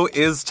also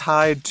is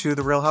tied to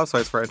the Real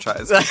Housewives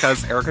franchise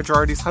because Erica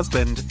Girardi's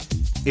husband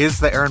is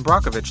the Erin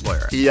Brockovich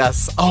lawyer.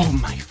 Yes. Oh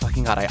my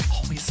fucking God, I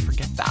always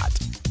forget that.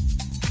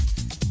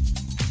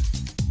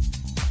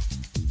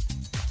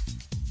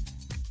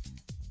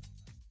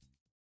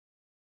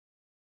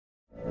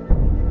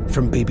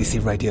 From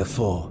BBC Radio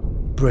 4,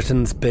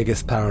 Britain's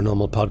biggest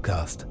paranormal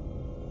podcast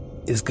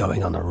is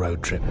going on a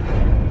road trip.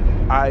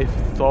 I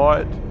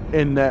thought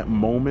in that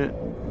moment,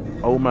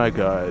 oh my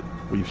God,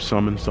 we've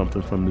summoned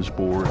something from this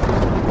board.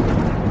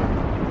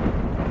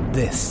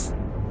 This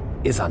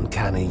is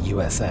Uncanny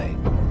USA.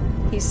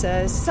 He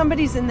says,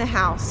 somebody's in the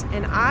house,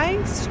 and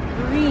I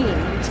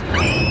screamed.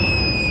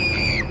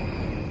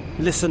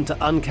 Listen to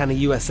Uncanny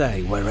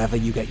USA wherever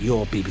you get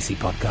your BBC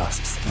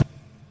podcasts,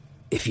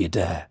 if you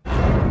dare.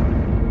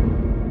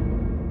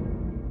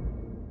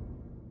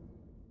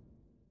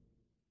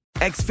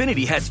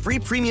 Xfinity has free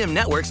premium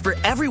networks for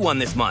everyone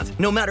this month,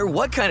 no matter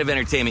what kind of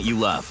entertainment you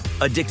love.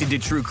 Addicted to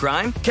true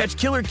crime? Catch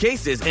killer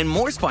cases and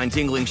more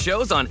spine-tingling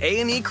shows on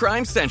A&E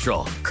Crime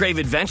Central. Crave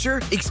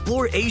adventure?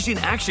 Explore Asian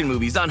action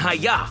movies on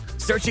Hi-YAH.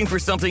 Searching for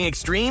something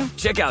extreme?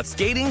 Check out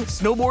skating,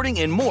 snowboarding,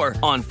 and more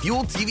on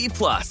Fuel TV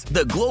Plus,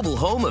 the global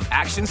home of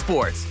action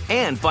sports.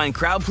 And find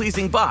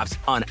crowd-pleasing bops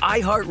on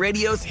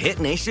iHeartRadio's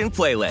Hit Nation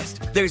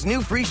playlist. There's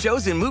new free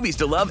shows and movies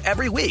to love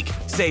every week.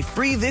 Say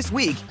free this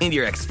week in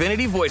your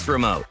Xfinity voice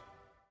remote.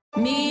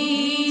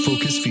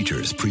 Focus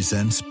Features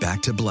presents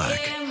Back to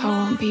Black. I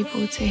want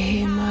people to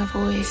hear my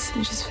voice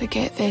and just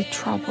forget their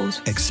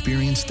troubles.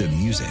 Experience the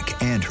music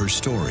and her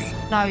story.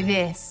 Know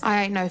this.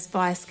 I ain't no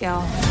Spice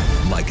Girl.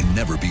 Like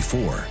never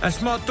before.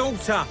 That's my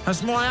daughter.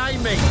 That's my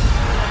Amy.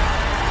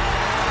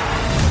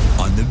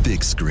 On the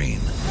big screen.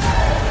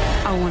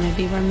 I want to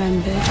be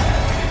remembered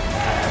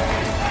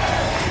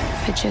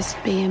for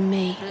just being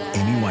me.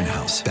 Amy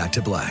Winehouse, Back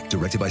to Black,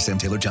 directed by Sam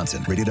Taylor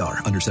Johnson. Rated R,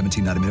 under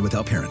 17, not a minute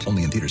without parent.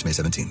 Only in theaters May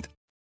 17th.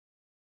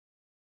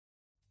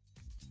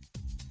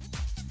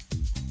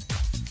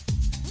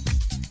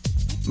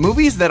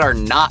 Movies that are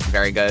not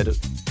very good.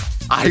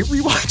 I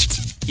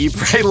rewatched Eat,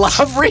 Pray,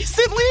 Love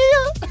recently.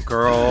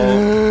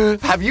 Girl.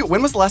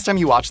 When was the last time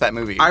you watched that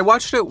movie? I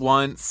watched it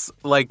once,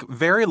 like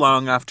very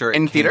long after it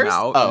came theaters?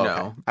 out. Oh, no.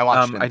 Okay. I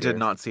watched it in I did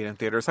not see it in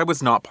theaters. I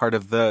was not part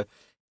of the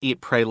Eat,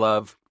 Pray,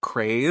 Love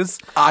craze.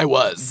 I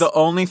was. The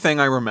only thing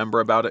I remember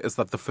about it is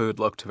that the food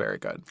looked very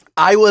good.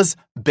 I was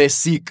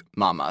basic,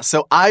 mama.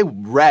 So I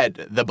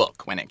read the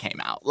book when it came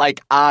out.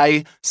 Like,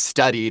 I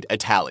studied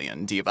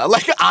Italian, diva.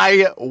 Like,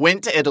 I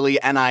went to Italy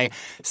and I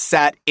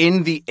sat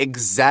in the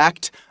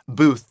exact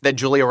booth that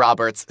Julia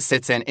Roberts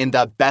sits in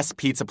the best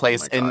pizza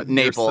place in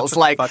Naples.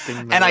 Like,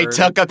 and I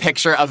took a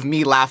picture of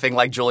me laughing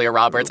like Julia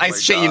Roberts. I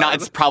shit you not,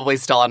 it's probably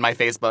still on my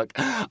Facebook.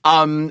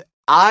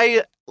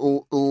 I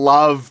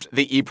loved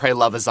the Eat, Pray,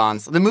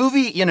 Love-a-zons. The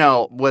movie,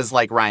 was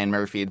like Ryan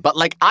Murphy, but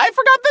like I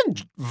forgot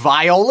that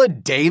Viola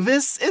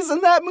Davis is in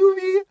that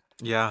movie.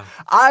 Yeah.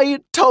 I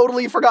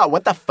totally forgot.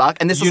 What the fuck?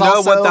 And this is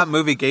also... what that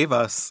movie gave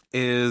us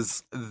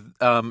is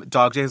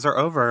Dog Days Are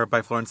Over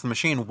by Florence and the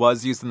Machine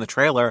was used in the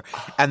trailer,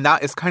 and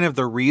that is kind of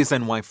the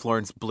reason why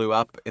Florence blew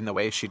up in the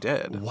way she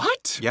did.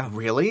 What? Yeah.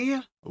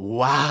 Really?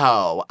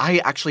 Wow. I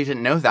actually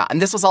didn't know that.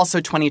 And this was also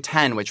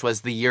 2010, which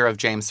was the year of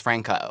James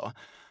Franco.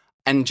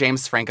 And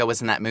James Franco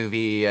was in that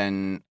movie,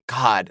 and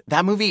God,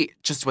 that movie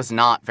just was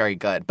not very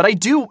good. But I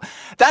do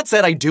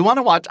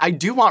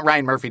want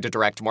Ryan Murphy to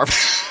direct more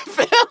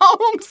films.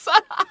 Holmes.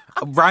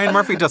 Ryan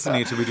Murphy doesn't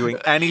need to be doing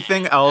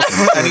anything else,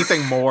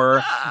 anything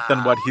more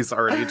than what he's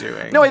already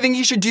doing. No, I think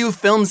he should do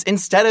films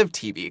instead of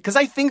TV because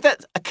I think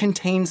that a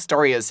contained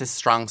story is his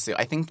strong suit.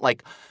 I think,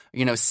 like,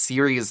 you know,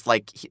 series,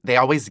 like, they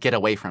always get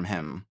away from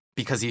him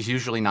because he's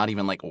usually not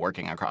even, like,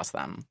 working across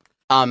them.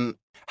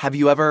 Have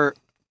you ever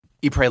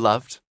Eat, Pray,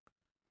 Loved?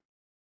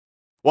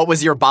 What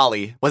was your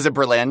Bali? Was it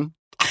Berlin?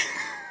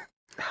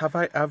 Have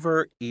I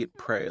ever Eat,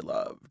 Pray,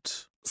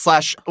 Loved? /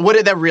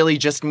 what that really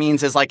just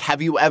means is, like,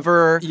 have you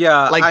ever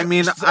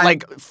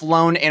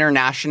flown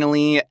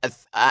internationally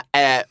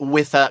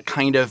with a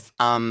kind of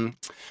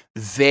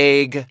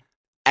vague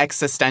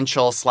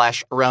existential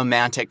 /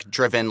 romantic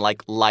driven,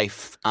 like,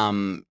 life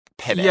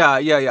pivot?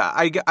 Yeah.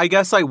 I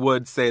guess I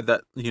would say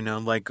that, you know,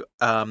 like,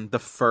 the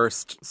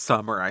first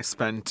summer I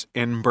spent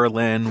in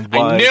Berlin was...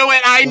 I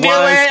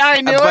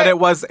knew it! But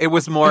it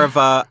was more of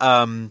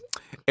a...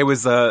 It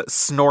was a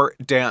snort,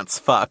 dance,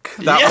 fuck.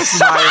 That was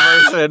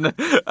my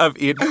version of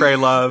Eat, Pray,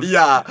 Love.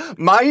 Yeah.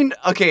 Mine,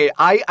 okay,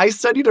 I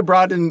studied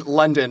abroad in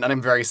London, and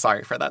I'm very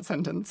sorry for that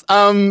sentence.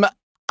 And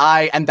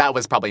that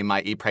was probably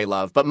my Eat, Pray,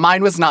 Love. But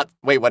mine was not,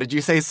 wait, what did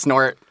you say?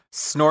 Snort,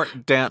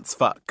 dance,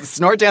 fuck.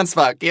 Snort, dance,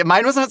 fuck. Yeah,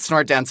 mine was not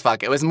snort, dance,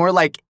 fuck. It was more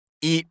like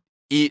eat,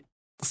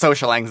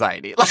 social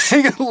anxiety.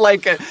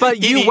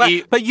 But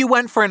you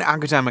went for an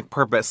academic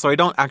purpose, so I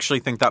don't actually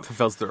think that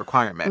fulfills the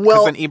requirement.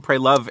 Well, because an Eat, Pray,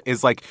 Love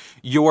is like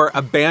you're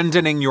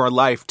abandoning your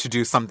life to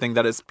do something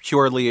that is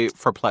purely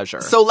for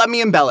pleasure. So let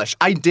me embellish.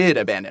 I did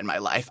abandon my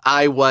life.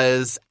 I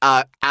was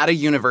at a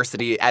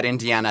university at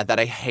Indiana that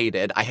I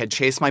hated. I had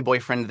chased my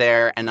boyfriend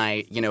there, and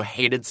I, you know,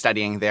 hated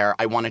studying there.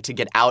 I wanted to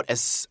get out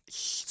as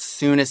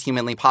soon as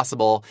humanly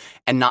possible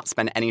and not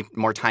spend any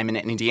more time in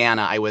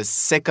Indiana. I was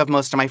sick of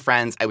most of my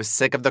friends. I was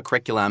sick of the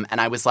curriculum.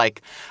 And I was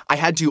like, I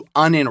had to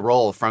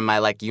unenroll from my,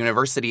 like,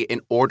 university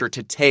in order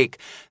to take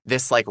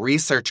this, like,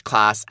 research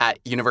class at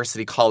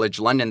University College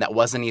London that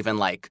wasn't even,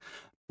 like,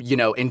 you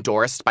know,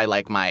 endorsed by,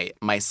 like,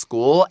 my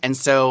school. And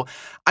so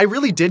I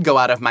really did go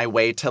out of my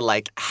way to,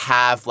 like,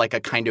 have, like,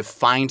 a kind of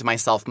find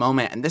myself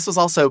moment. And this was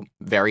also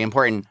very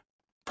important,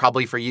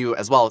 probably for you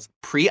as well. It's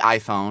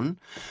pre-iPhone.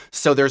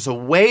 So there's a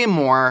way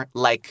more,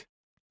 like,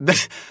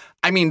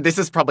 I mean, this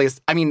is probably,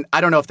 I mean,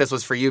 I don't know if this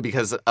was for you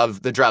because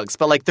of the drugs,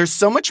 but, like, there's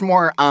so much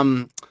more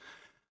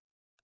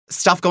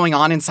stuff going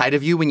on inside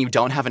of you when you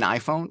don't have an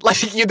iPhone. Like,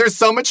 there's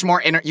so much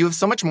more you have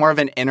so much more of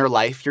an inner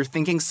life. You're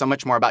thinking so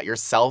much more about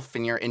yourself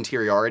and your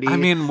interiority. I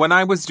mean, when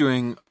I was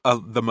doing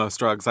the most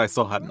drugs, I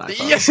still had an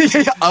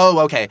iPhone. Yeah. Oh,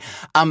 okay.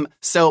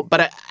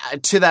 But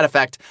to that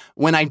effect,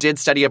 when I did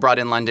study abroad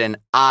in London,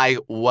 I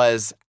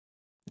was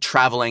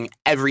traveling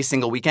every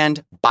single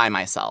weekend by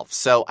myself.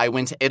 So I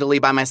went to Italy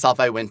by myself.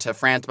 I went to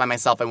France by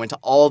myself. I went to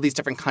all these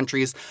different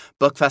countries,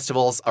 book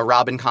festivals, a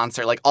Robin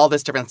concert, like all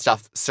this different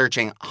stuff,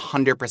 searching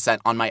 100%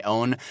 on my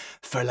own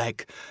for,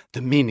 like,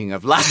 the meaning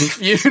of life,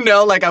 you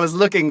know? Like, I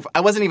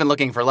wasn't even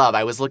looking for love.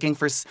 I was looking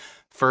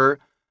for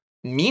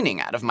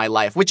meaning out of my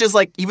life, which is,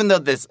 like, even though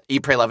this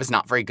Eat, Pray, Love is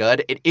not very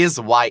good, it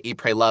is why Eat,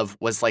 Pray, Love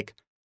was, like,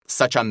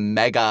 such a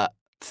mega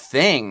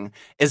thing,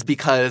 is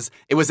because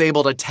it was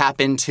able to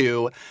tap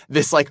into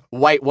this, like,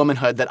 white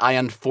womanhood that I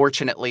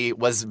unfortunately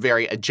was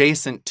very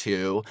adjacent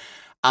to,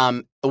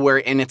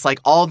 wherein it's like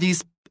all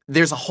these,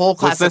 there's a whole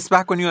class. Was this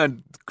back when you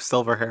had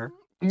silver hair?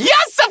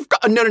 Yes, of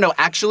course. No.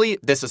 Actually,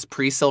 this is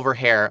pre-silver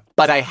hair,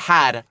 but I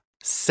had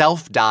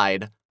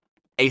self-dyed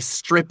a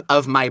strip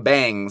of my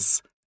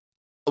bangs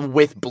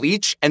with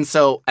bleach, and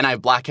I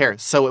have black hair,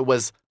 so it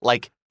was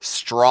like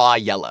straw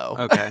yellow.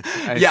 Okay,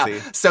 I see.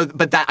 So,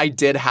 but that I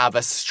did have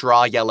a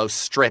straw yellow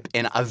strip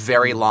in a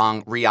very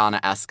long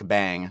Rihanna-esque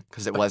bang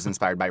because it was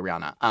inspired by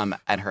Rihanna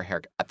and her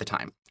hair at the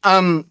time.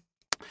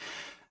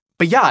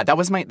 But yeah, that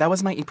was my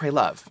Eat, Pray,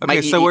 Love.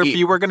 Okay, so if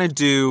you were gonna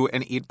do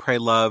an Eat, Pray,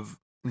 Love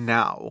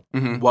now,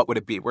 what would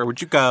it be? Where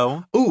would you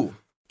go? Ooh,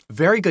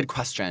 very good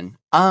question.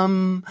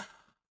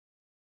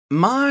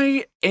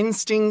 My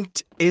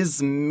instinct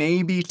is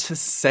maybe to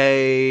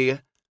say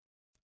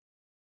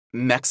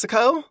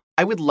Mexico.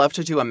 I would love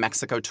to do a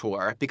Mexico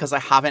tour because I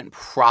haven't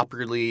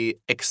properly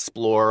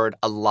explored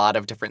a lot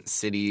of different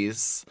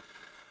cities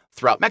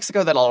throughout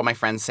Mexico that all of my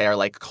friends say are,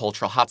 like,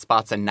 cultural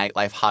hotspots and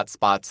nightlife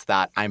hotspots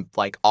that I'm,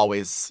 like,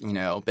 always, you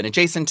know, been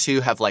adjacent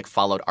to, have, like,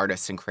 followed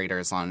artists and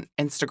creators on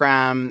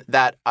Instagram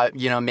that,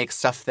 you know, make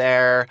stuff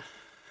there.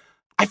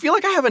 I feel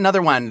like I have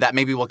another one that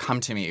maybe will come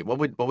to me. What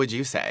would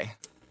you say?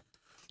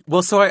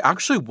 Well, so I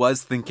actually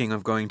was thinking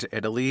of going to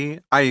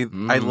Italy. I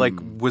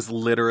was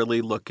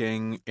literally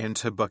looking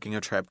into booking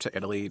a trip to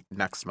Italy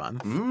next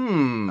month.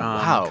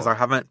 Wow.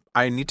 Because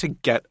I need to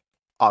get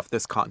off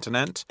this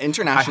continent.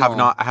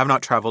 International. I have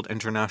not traveled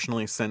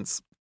internationally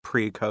since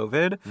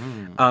pre-COVID.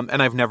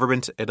 And I've never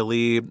been to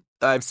Italy.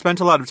 I've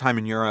spent a lot of time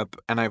in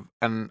Europe and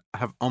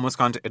have almost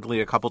gone to Italy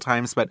a couple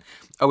times, but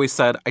always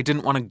said I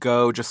didn't want to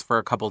go just for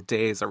a couple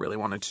days. I really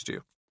wanted to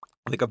do,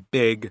 like, a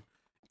big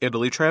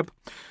Italy trip.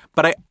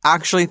 But I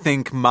actually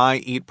think my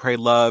Eat, Pray,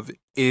 Love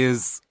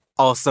is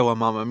also a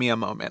Mamma Mia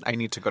moment. I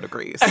need to go to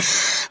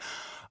Greece.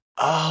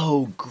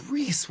 Oh,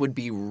 Grease would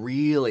be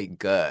really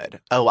good.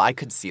 Oh, I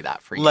could see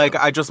that for you. Like,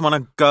 I just want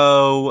to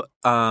go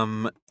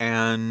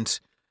and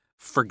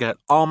forget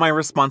all my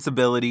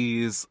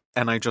responsibilities,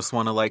 and I just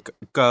want to, like,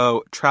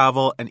 go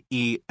travel and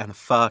eat and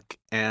fuck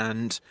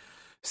and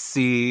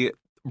see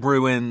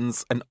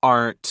ruins and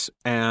art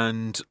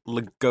and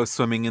like, go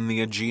swimming in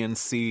the Aegean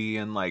Sea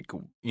and, like,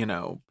 you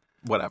know,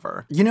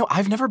 whatever. You know,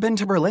 I've never been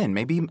to Berlin.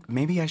 Maybe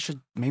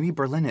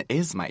Berlin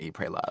is my Eat,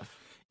 Pray, Love.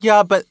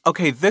 Yeah, but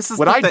okay, this is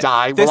Will I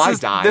die? This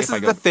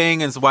is the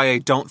thing is why I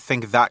don't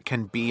think that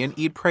can be an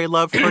Eat, Pray,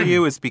 Love for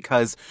you is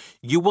because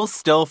you will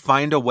still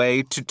find a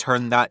way to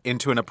turn that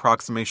into an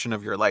approximation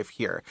of your life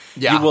here.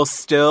 Yeah. You will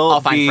still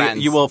I'll find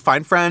friends. You will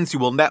find friends. You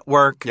will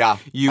network. Yeah,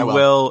 You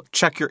will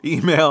check your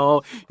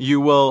email. You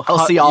will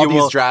I'll see all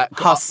these drag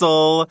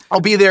hustle. I'll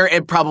be there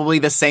in probably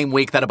the same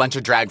week that a bunch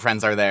of drag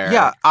friends are there.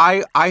 Yeah,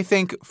 I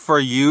think for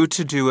you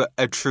to do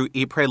a true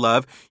Eat, Pray,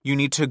 Love, you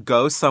need to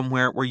go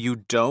somewhere where you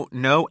don't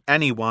know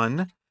anyone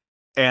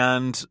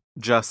and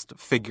just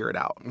figure it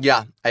out.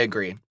 Yeah, I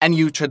agree. And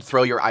you should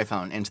throw your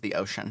iPhone into the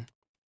ocean.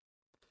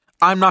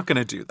 I'm not going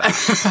to do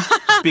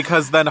that.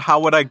 Because then how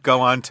would I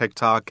go on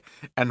TikTok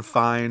and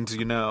find,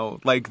 you know,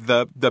 like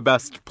the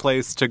best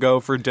place to go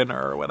for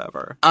dinner or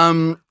whatever?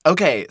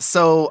 Okay,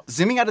 so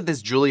zooming out of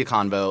this Julia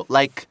convo,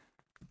 like,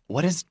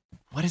 what is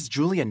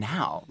Julia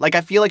now? Like,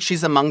 I feel like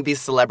she's among these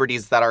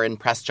celebrities that are in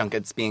press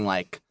junkets being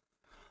like,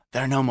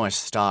 there are no more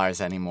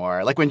stars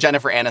anymore. Like when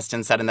Jennifer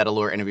Aniston said in that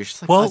Allure interview,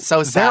 she's like, well, that's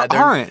so sad. There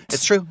aren't.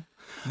 It's true.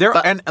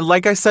 And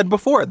like I said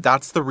before,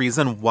 that's the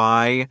reason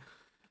why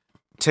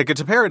Ticket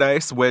to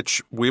Paradise,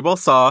 which we both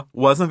saw,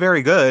 wasn't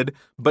very good,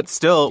 but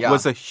still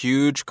was a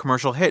huge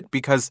commercial hit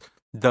because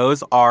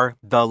those are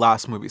the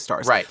last movie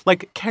stars. Right.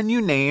 Like, can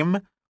you name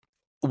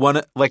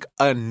like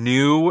a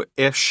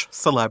new-ish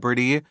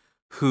celebrity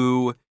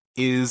who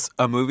is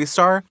a movie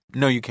star?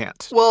 No, you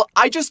can't. Well,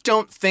 I just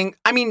don't think...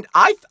 I mean,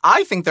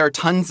 I think there are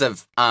tons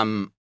of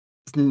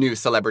new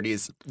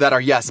celebrities that are,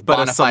 yes,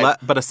 bona fide.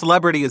 But a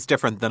celebrity is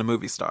different than a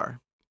movie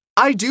star.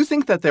 I do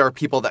think that there are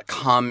people that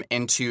come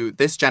into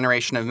this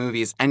generation of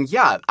movies, and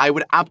yeah, I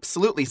would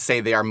absolutely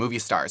say they are movie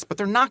stars, but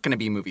they're not going to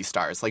be movie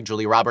stars like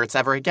Julia Roberts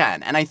ever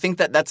again. And I think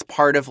that that's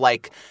part of,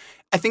 like...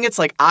 I think it's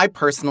like, I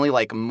personally,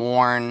 like,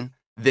 mourn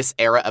this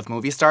era of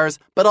movie stars,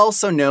 but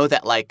also know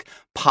that, like,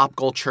 pop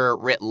culture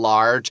writ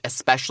large,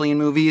 especially in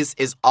movies,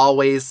 is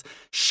always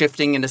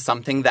shifting into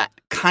something that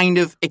kind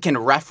of, it can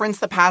reference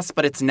the past,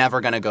 but it's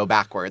never going to go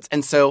backwards.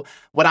 And so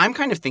what I'm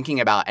kind of thinking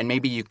about, and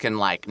maybe you can,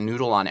 like,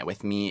 noodle on it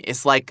with me,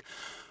 is, like,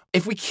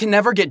 if we can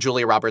never get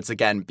Julia Roberts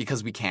again,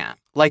 because we can't,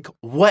 like,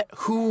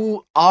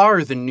 who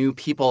are the new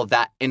people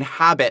that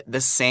inhabit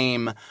the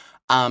same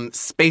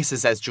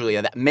spaces as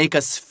Julia, that make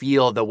us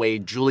feel the way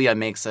Julia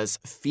makes us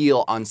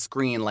feel on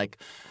screen? Like,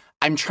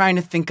 I'm trying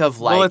to think of,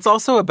 like... Well, it's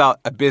also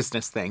about a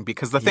business thing,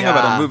 because the thing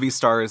about a movie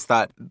star is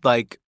that,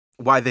 like,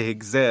 why they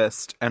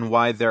exist and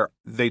why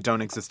they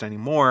don't exist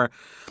anymore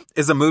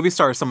is a movie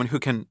star is someone who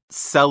can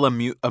sell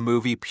a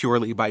movie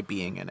purely by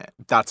being in it.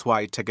 That's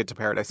why Ticket to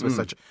Paradise was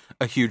such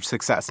a huge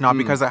success. Not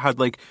because it had,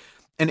 like,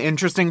 an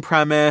interesting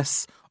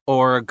premise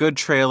or a good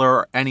trailer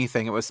or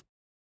anything. It was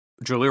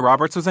Julia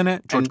Roberts was in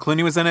it. George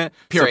Clooney was in it.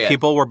 Period. So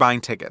people were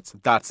buying tickets.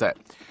 That's it.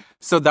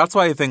 So that's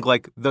why I think,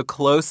 like, the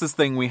closest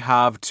thing we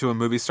have to a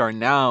movie star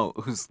now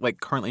who's, like,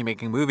 currently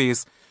making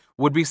movies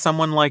would be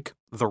someone like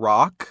The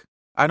Rock.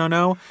 I don't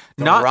know.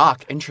 The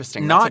Rock.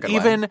 Interesting. Not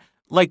even,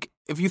 like,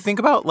 if you think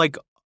about, like,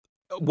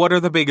 what are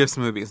the biggest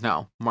movies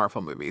now?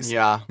 Marvel movies.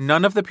 Yeah.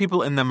 None of the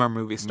people in them are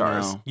movie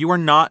stars. No. You are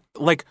not,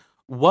 like,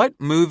 what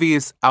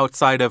movies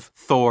outside of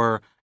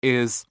Thor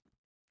is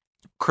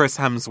Chris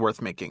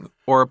Hemsworth making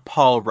or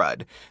Paul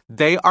Rudd?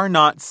 They are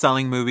not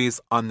selling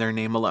movies on their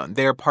name alone.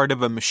 They are part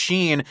of a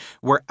machine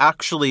where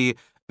actually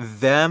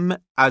them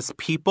as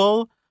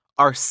people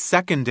are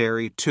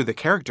secondary to the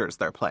characters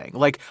they're playing.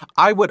 Like,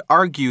 I would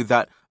argue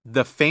that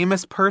the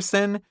famous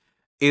person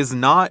is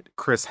not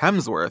Chris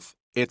Hemsworth,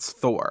 it's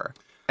Thor.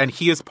 And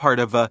he is part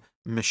of a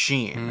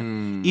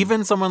machine.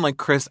 Even someone like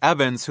Chris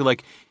Evans, who,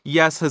 like,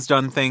 yes, has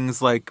done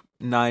things like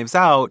Knives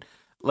Out,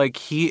 like,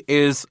 he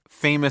is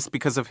famous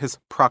because of his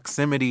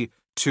proximity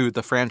to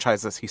the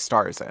franchises he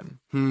stars in.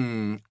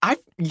 I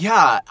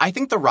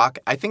think The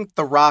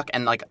Rock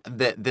and, like,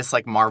 this,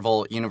 like,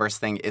 Marvel universe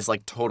thing is,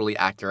 like, totally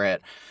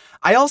accurate.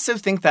 I also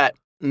think that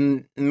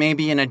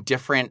maybe in a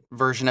different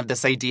version of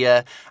this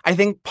idea, I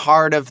think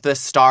part of the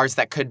stars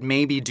that could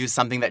maybe do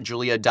something that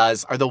Julia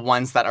does are the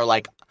ones that are,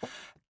 like,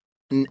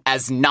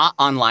 as not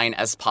online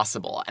as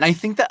possible. And I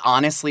think that,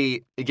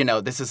 honestly, you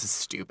know, this is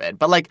stupid,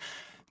 but, like,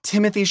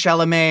 Timothée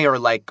Chalamet or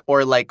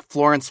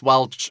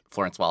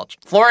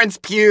Florence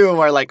Pugh,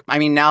 or, like, I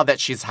mean, now that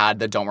she's had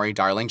the Don't Worry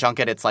Darling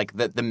junket, it's like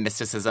the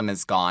mysticism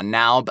is gone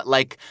now, but,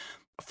 like,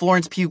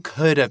 Florence Pugh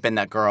could have been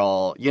that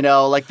girl, you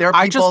know? Like, there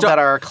are people that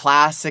are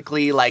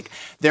classically, like,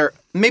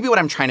 maybe what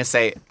I'm trying to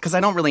say, because I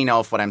don't really know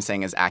if what I'm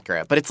saying is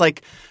accurate, but it's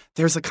like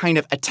there's a kind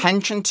of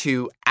attention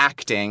to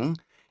acting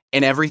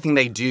in everything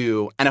they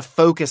do and a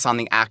focus on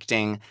the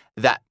acting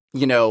that,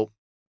 you know,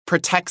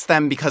 protects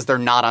them because they're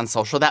not on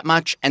social that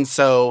much. And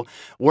so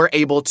we're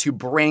able to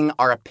bring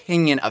our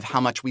opinion of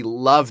how much we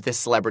love this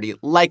celebrity,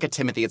 like a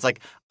Timothy. It's like,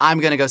 I'm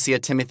going to go see a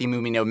Timothy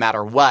movie no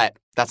matter what.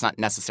 That's not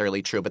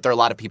necessarily true, but there are a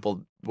lot of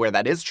people where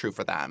that is true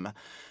for them.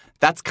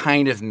 That's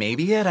kind of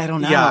maybe it. I don't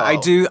know. Yeah,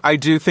 I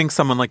do think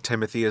someone like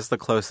Timothy is the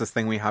closest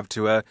thing we have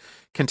to a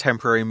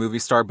contemporary movie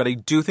star. But I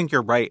do think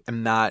you're right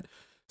in that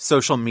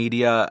social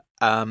media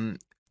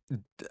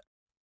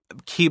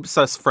keeps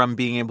us from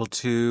being able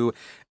to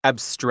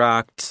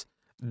abstract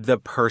the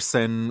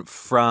person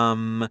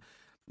from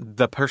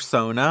the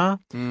persona.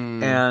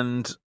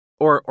 And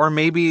or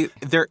maybe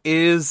there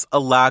is a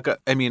lack of,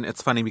 I mean,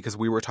 it's funny because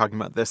we were talking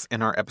about this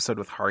in our episode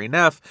with Hari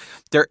Nef.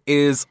 There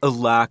is a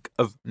lack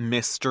of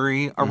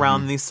mystery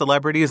around these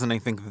celebrities, and I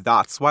think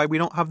that's why we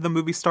don't have the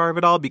movie star of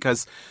it all,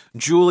 because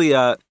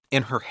Julia,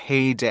 in her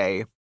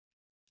heyday,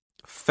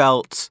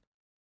 felt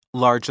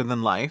larger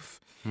than life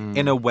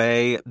in a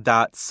way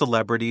that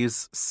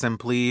celebrities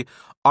simply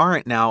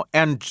aren't now.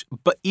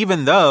 But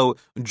even though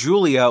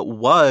Julia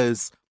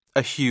was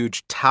a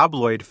huge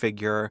tabloid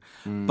figure,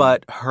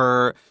 but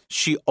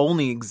she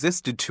only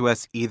existed to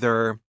us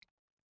either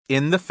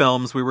in the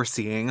films we were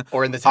seeing,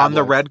 or in the on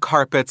the red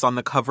carpets, on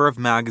the cover of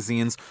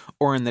magazines,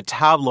 or in the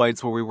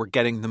tabloids where we were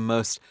getting the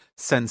most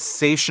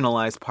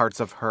sensationalized parts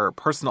of her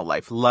personal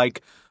life,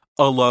 like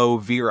Aloe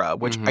Vera,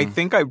 which I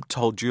think I've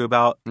told you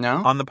about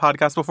on the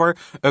podcast before.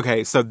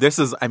 Okay, so this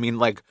is, I mean,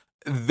 like,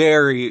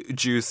 very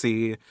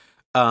juicy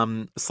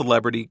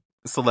celebrity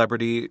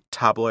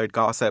tabloid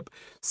gossip.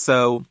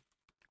 So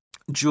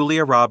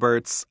Julia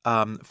Roberts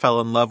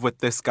fell in love with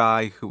this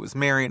guy who was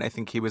married. I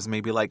think he was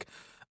maybe like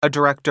a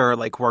director,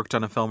 like worked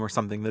on a film or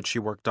something that she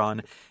worked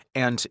on.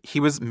 And he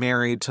was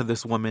married to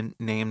this woman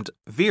named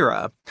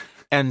Vera.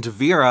 And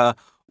Vera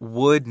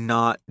would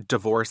not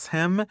divorce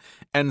him.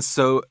 And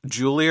so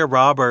Julia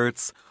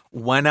Roberts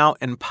went out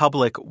in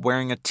public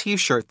wearing a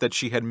T-shirt that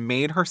she had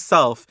made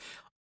herself,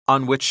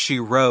 on which she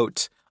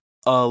wrote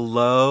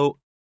aloe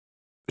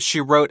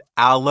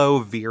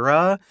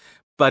vera,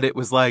 but it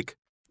was like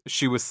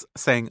she was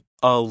saying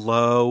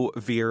aloe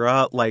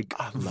Vera, like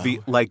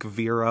like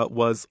Vera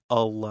was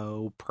a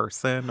low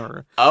person,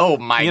 or oh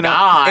my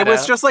God. It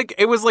was just like,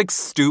 it was like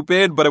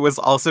stupid, but it was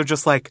also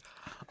just like,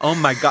 oh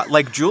my God.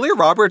 Like, Julia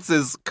Roberts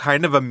is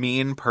kind of a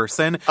mean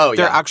person. Oh, yeah.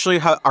 There actually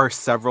are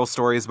several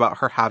stories about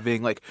her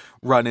having like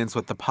run-ins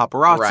with the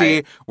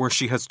paparazzi, where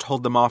she has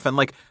told them off, and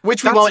like,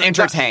 which we won't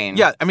entertain.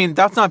 Yeah, I mean,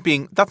 that's not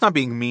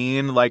being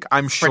mean. Like,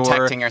 I'm sure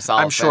protecting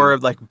yourself. I'm sure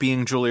like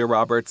being Julia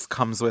Roberts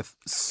comes with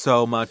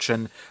so much,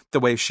 and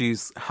the way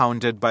she's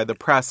hounded by the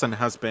press and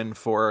has been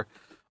for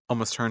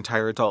almost her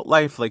entire adult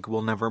life, like,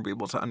 we'll never be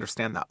able to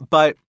understand that.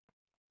 But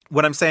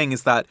what I'm saying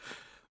is that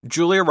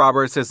Julia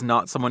Roberts is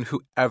not someone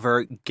who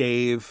ever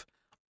gave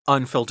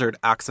unfiltered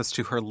access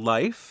to her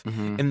life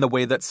in the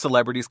way that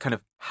celebrities kind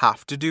of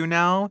have to do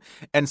now.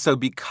 And so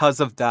because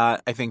of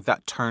that, I think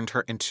that turned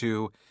her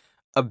into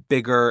a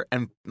bigger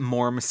and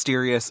more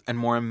mysterious and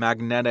more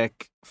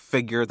magnetic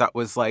figure that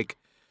was like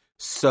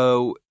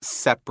so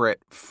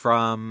separate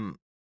from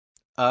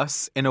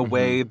us in a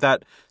way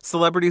that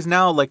celebrities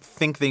now like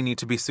think they need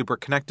to be super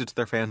connected to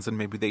their fans, and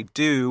maybe they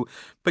do.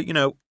 But, you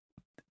know,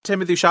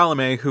 Timothée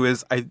Chalamet, who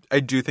is, I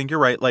do think you're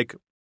right, like,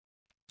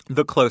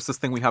 the closest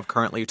thing we have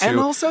currently to... And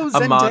also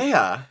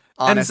Zendaya,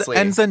 honestly.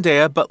 And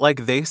Zendaya, but,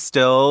 like, they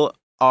still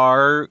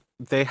are...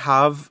 They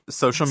have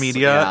social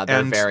media.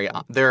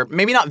 Yeah, they're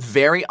maybe not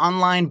very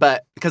online,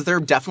 but... Because they're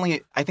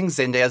definitely... I think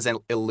Zendaya's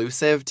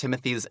elusive,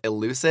 Timothy's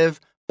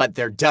elusive, but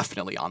they're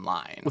definitely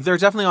online. They're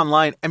definitely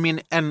online. I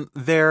mean, and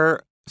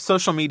their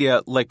social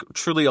media, like,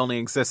 truly only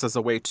exists as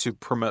a way to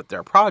promote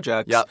their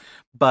projects. Yep.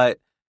 But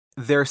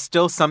there's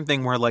still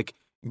something where, like,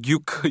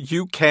 you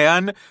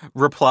can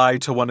reply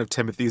to one of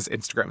Timothy's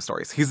Instagram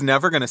stories. He's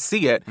never going to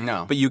see it,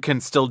 but you can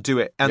still do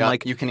it. And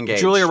like, you can engage.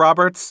 Julia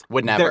Roberts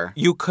would never.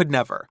 You could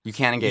never. You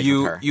can't engage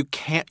with her.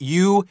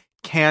 You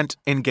can't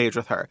engage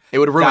with her. It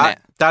would ruin it.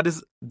 That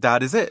is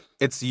it.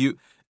 It's you.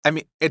 I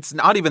mean, it's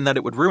not even that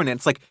it would ruin it.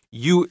 It's like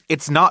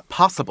it's not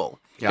possible.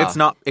 Yeah. It's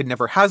not. It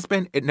never has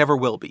been. It never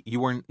will be.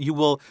 You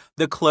will.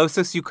 The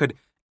closest you could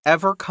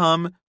ever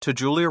come to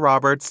Julia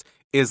Roberts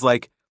is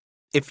like,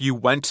 if you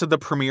went to the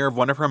premiere of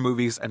one of her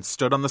movies and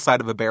stood on the side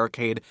of a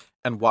barricade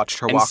and watched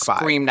her walk by. And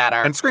screamed at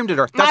her.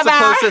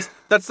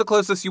 That's the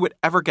closest you would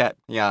ever get.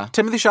 Yeah.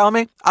 Timothée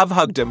Chalamet, I've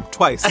hugged him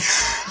twice.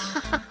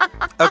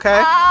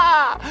 Okay?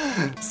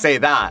 Say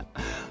that.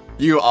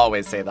 You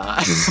always say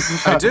that.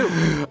 I do.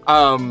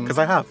 Because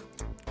I have.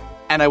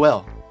 And I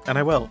will. And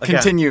I will. Again,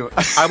 continue.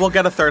 I will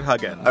get a third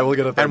hug in. I will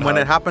get a third hug. And when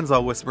it happens,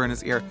 I'll whisper in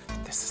his ear,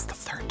 this is the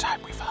third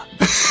time we've hugged.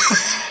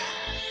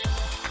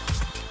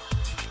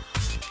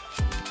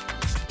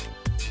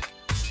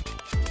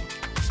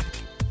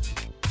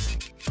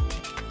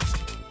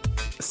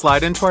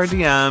 Slide into our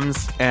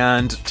DMs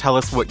and tell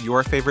us what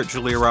your favorite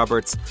Julia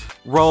Roberts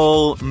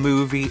role,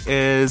 movie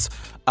is.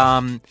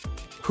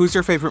 Who's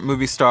your favorite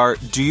movie star?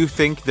 Do you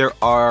think there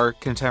are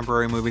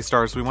contemporary movie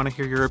stars? We want to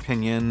hear your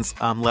opinions.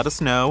 Let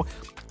us know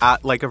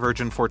at Like a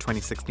Virgin for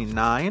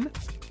 2069.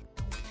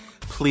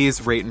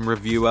 Please rate and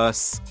review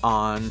us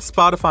on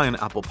Spotify and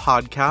Apple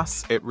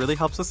Podcasts. It really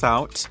helps us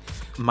out.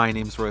 My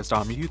name's Rose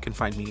Damu. You can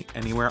find me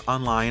anywhere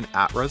online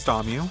at Rose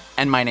Damu.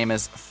 And my name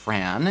is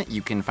Fran.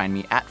 You can find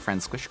me at Fran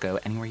Squishco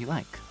anywhere you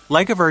like.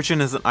 Like a Virgin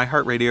is an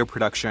iHeartRadio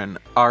production.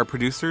 Our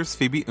producers,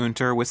 Phoebe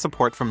Unter, with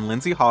support from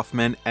Lindsay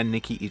Hoffman and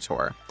Nikki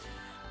Etor.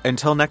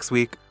 Until next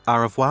week, au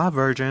revoir,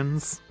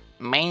 virgins.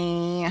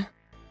 Bye.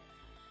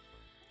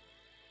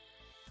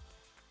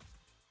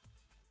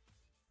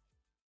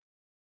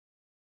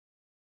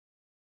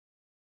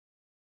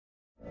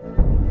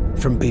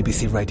 From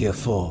BBC Radio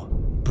 4,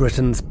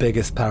 Britain's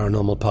biggest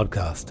paranormal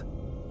podcast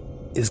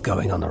is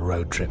going on a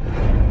road trip.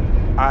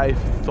 I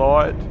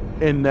thought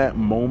in that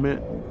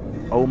moment,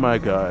 oh my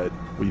God,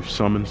 we've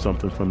summoned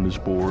something from this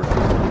board.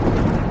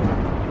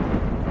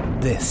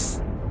 This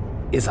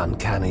is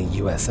Uncanny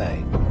USA.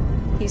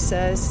 He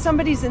says,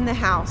 somebody's in the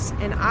house,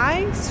 and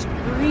I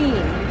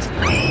screamed.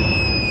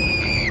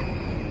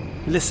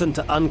 Listen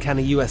to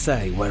Uncanny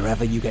USA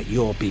wherever you get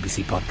your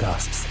BBC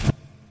podcasts,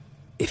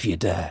 if you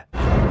dare.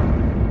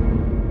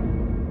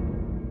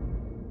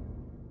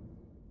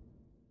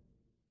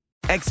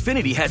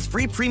 Xfinity has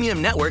free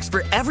premium networks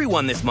for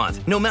everyone this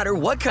month, no matter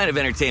what kind of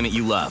entertainment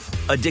you love.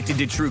 Addicted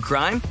to true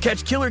crime?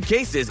 Catch killer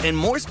cases and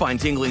more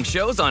spine-tingling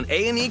shows on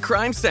A&E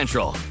Crime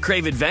Central.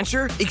 Crave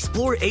adventure?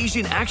 Explore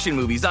Asian action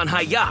movies on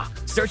Hi-YAH.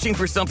 Searching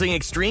for something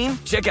extreme?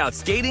 Check out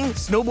skating,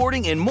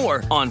 snowboarding, and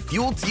more on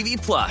Fuel TV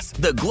Plus,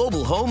 the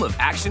global home of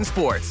action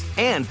sports.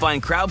 And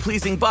find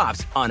crowd-pleasing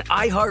bops on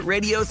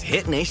iHeartRadio's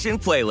Hit Nation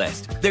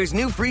playlist. There's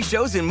new free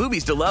shows and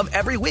movies to love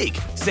every week.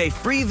 Say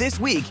free this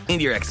week in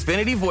your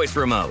Xfinity voice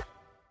remote.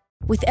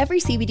 With every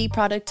CBD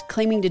product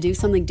claiming to do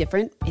something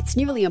different, it's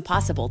nearly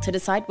impossible to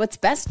decide what's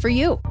best for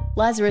you.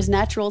 Lazarus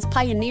Naturals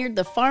pioneered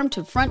the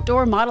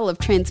farm-to-front-door model of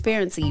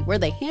transparency, where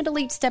they handle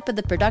each step of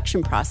the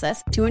production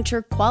process to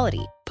ensure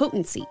quality,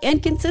 potency,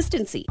 and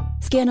consistency.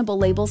 Scannable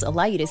labels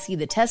allow you to see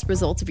the test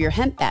results of your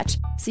hemp batch,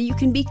 so you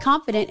can be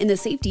confident in the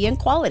safety and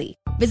quality.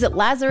 Visit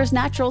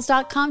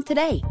LazarusNaturals.com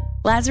today.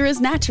 Lazarus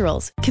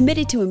Naturals,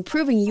 committed to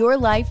improving your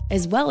life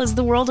as well as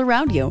the world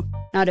around you.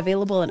 Not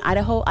available in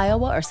Idaho,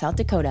 Iowa, or South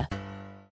Dakota.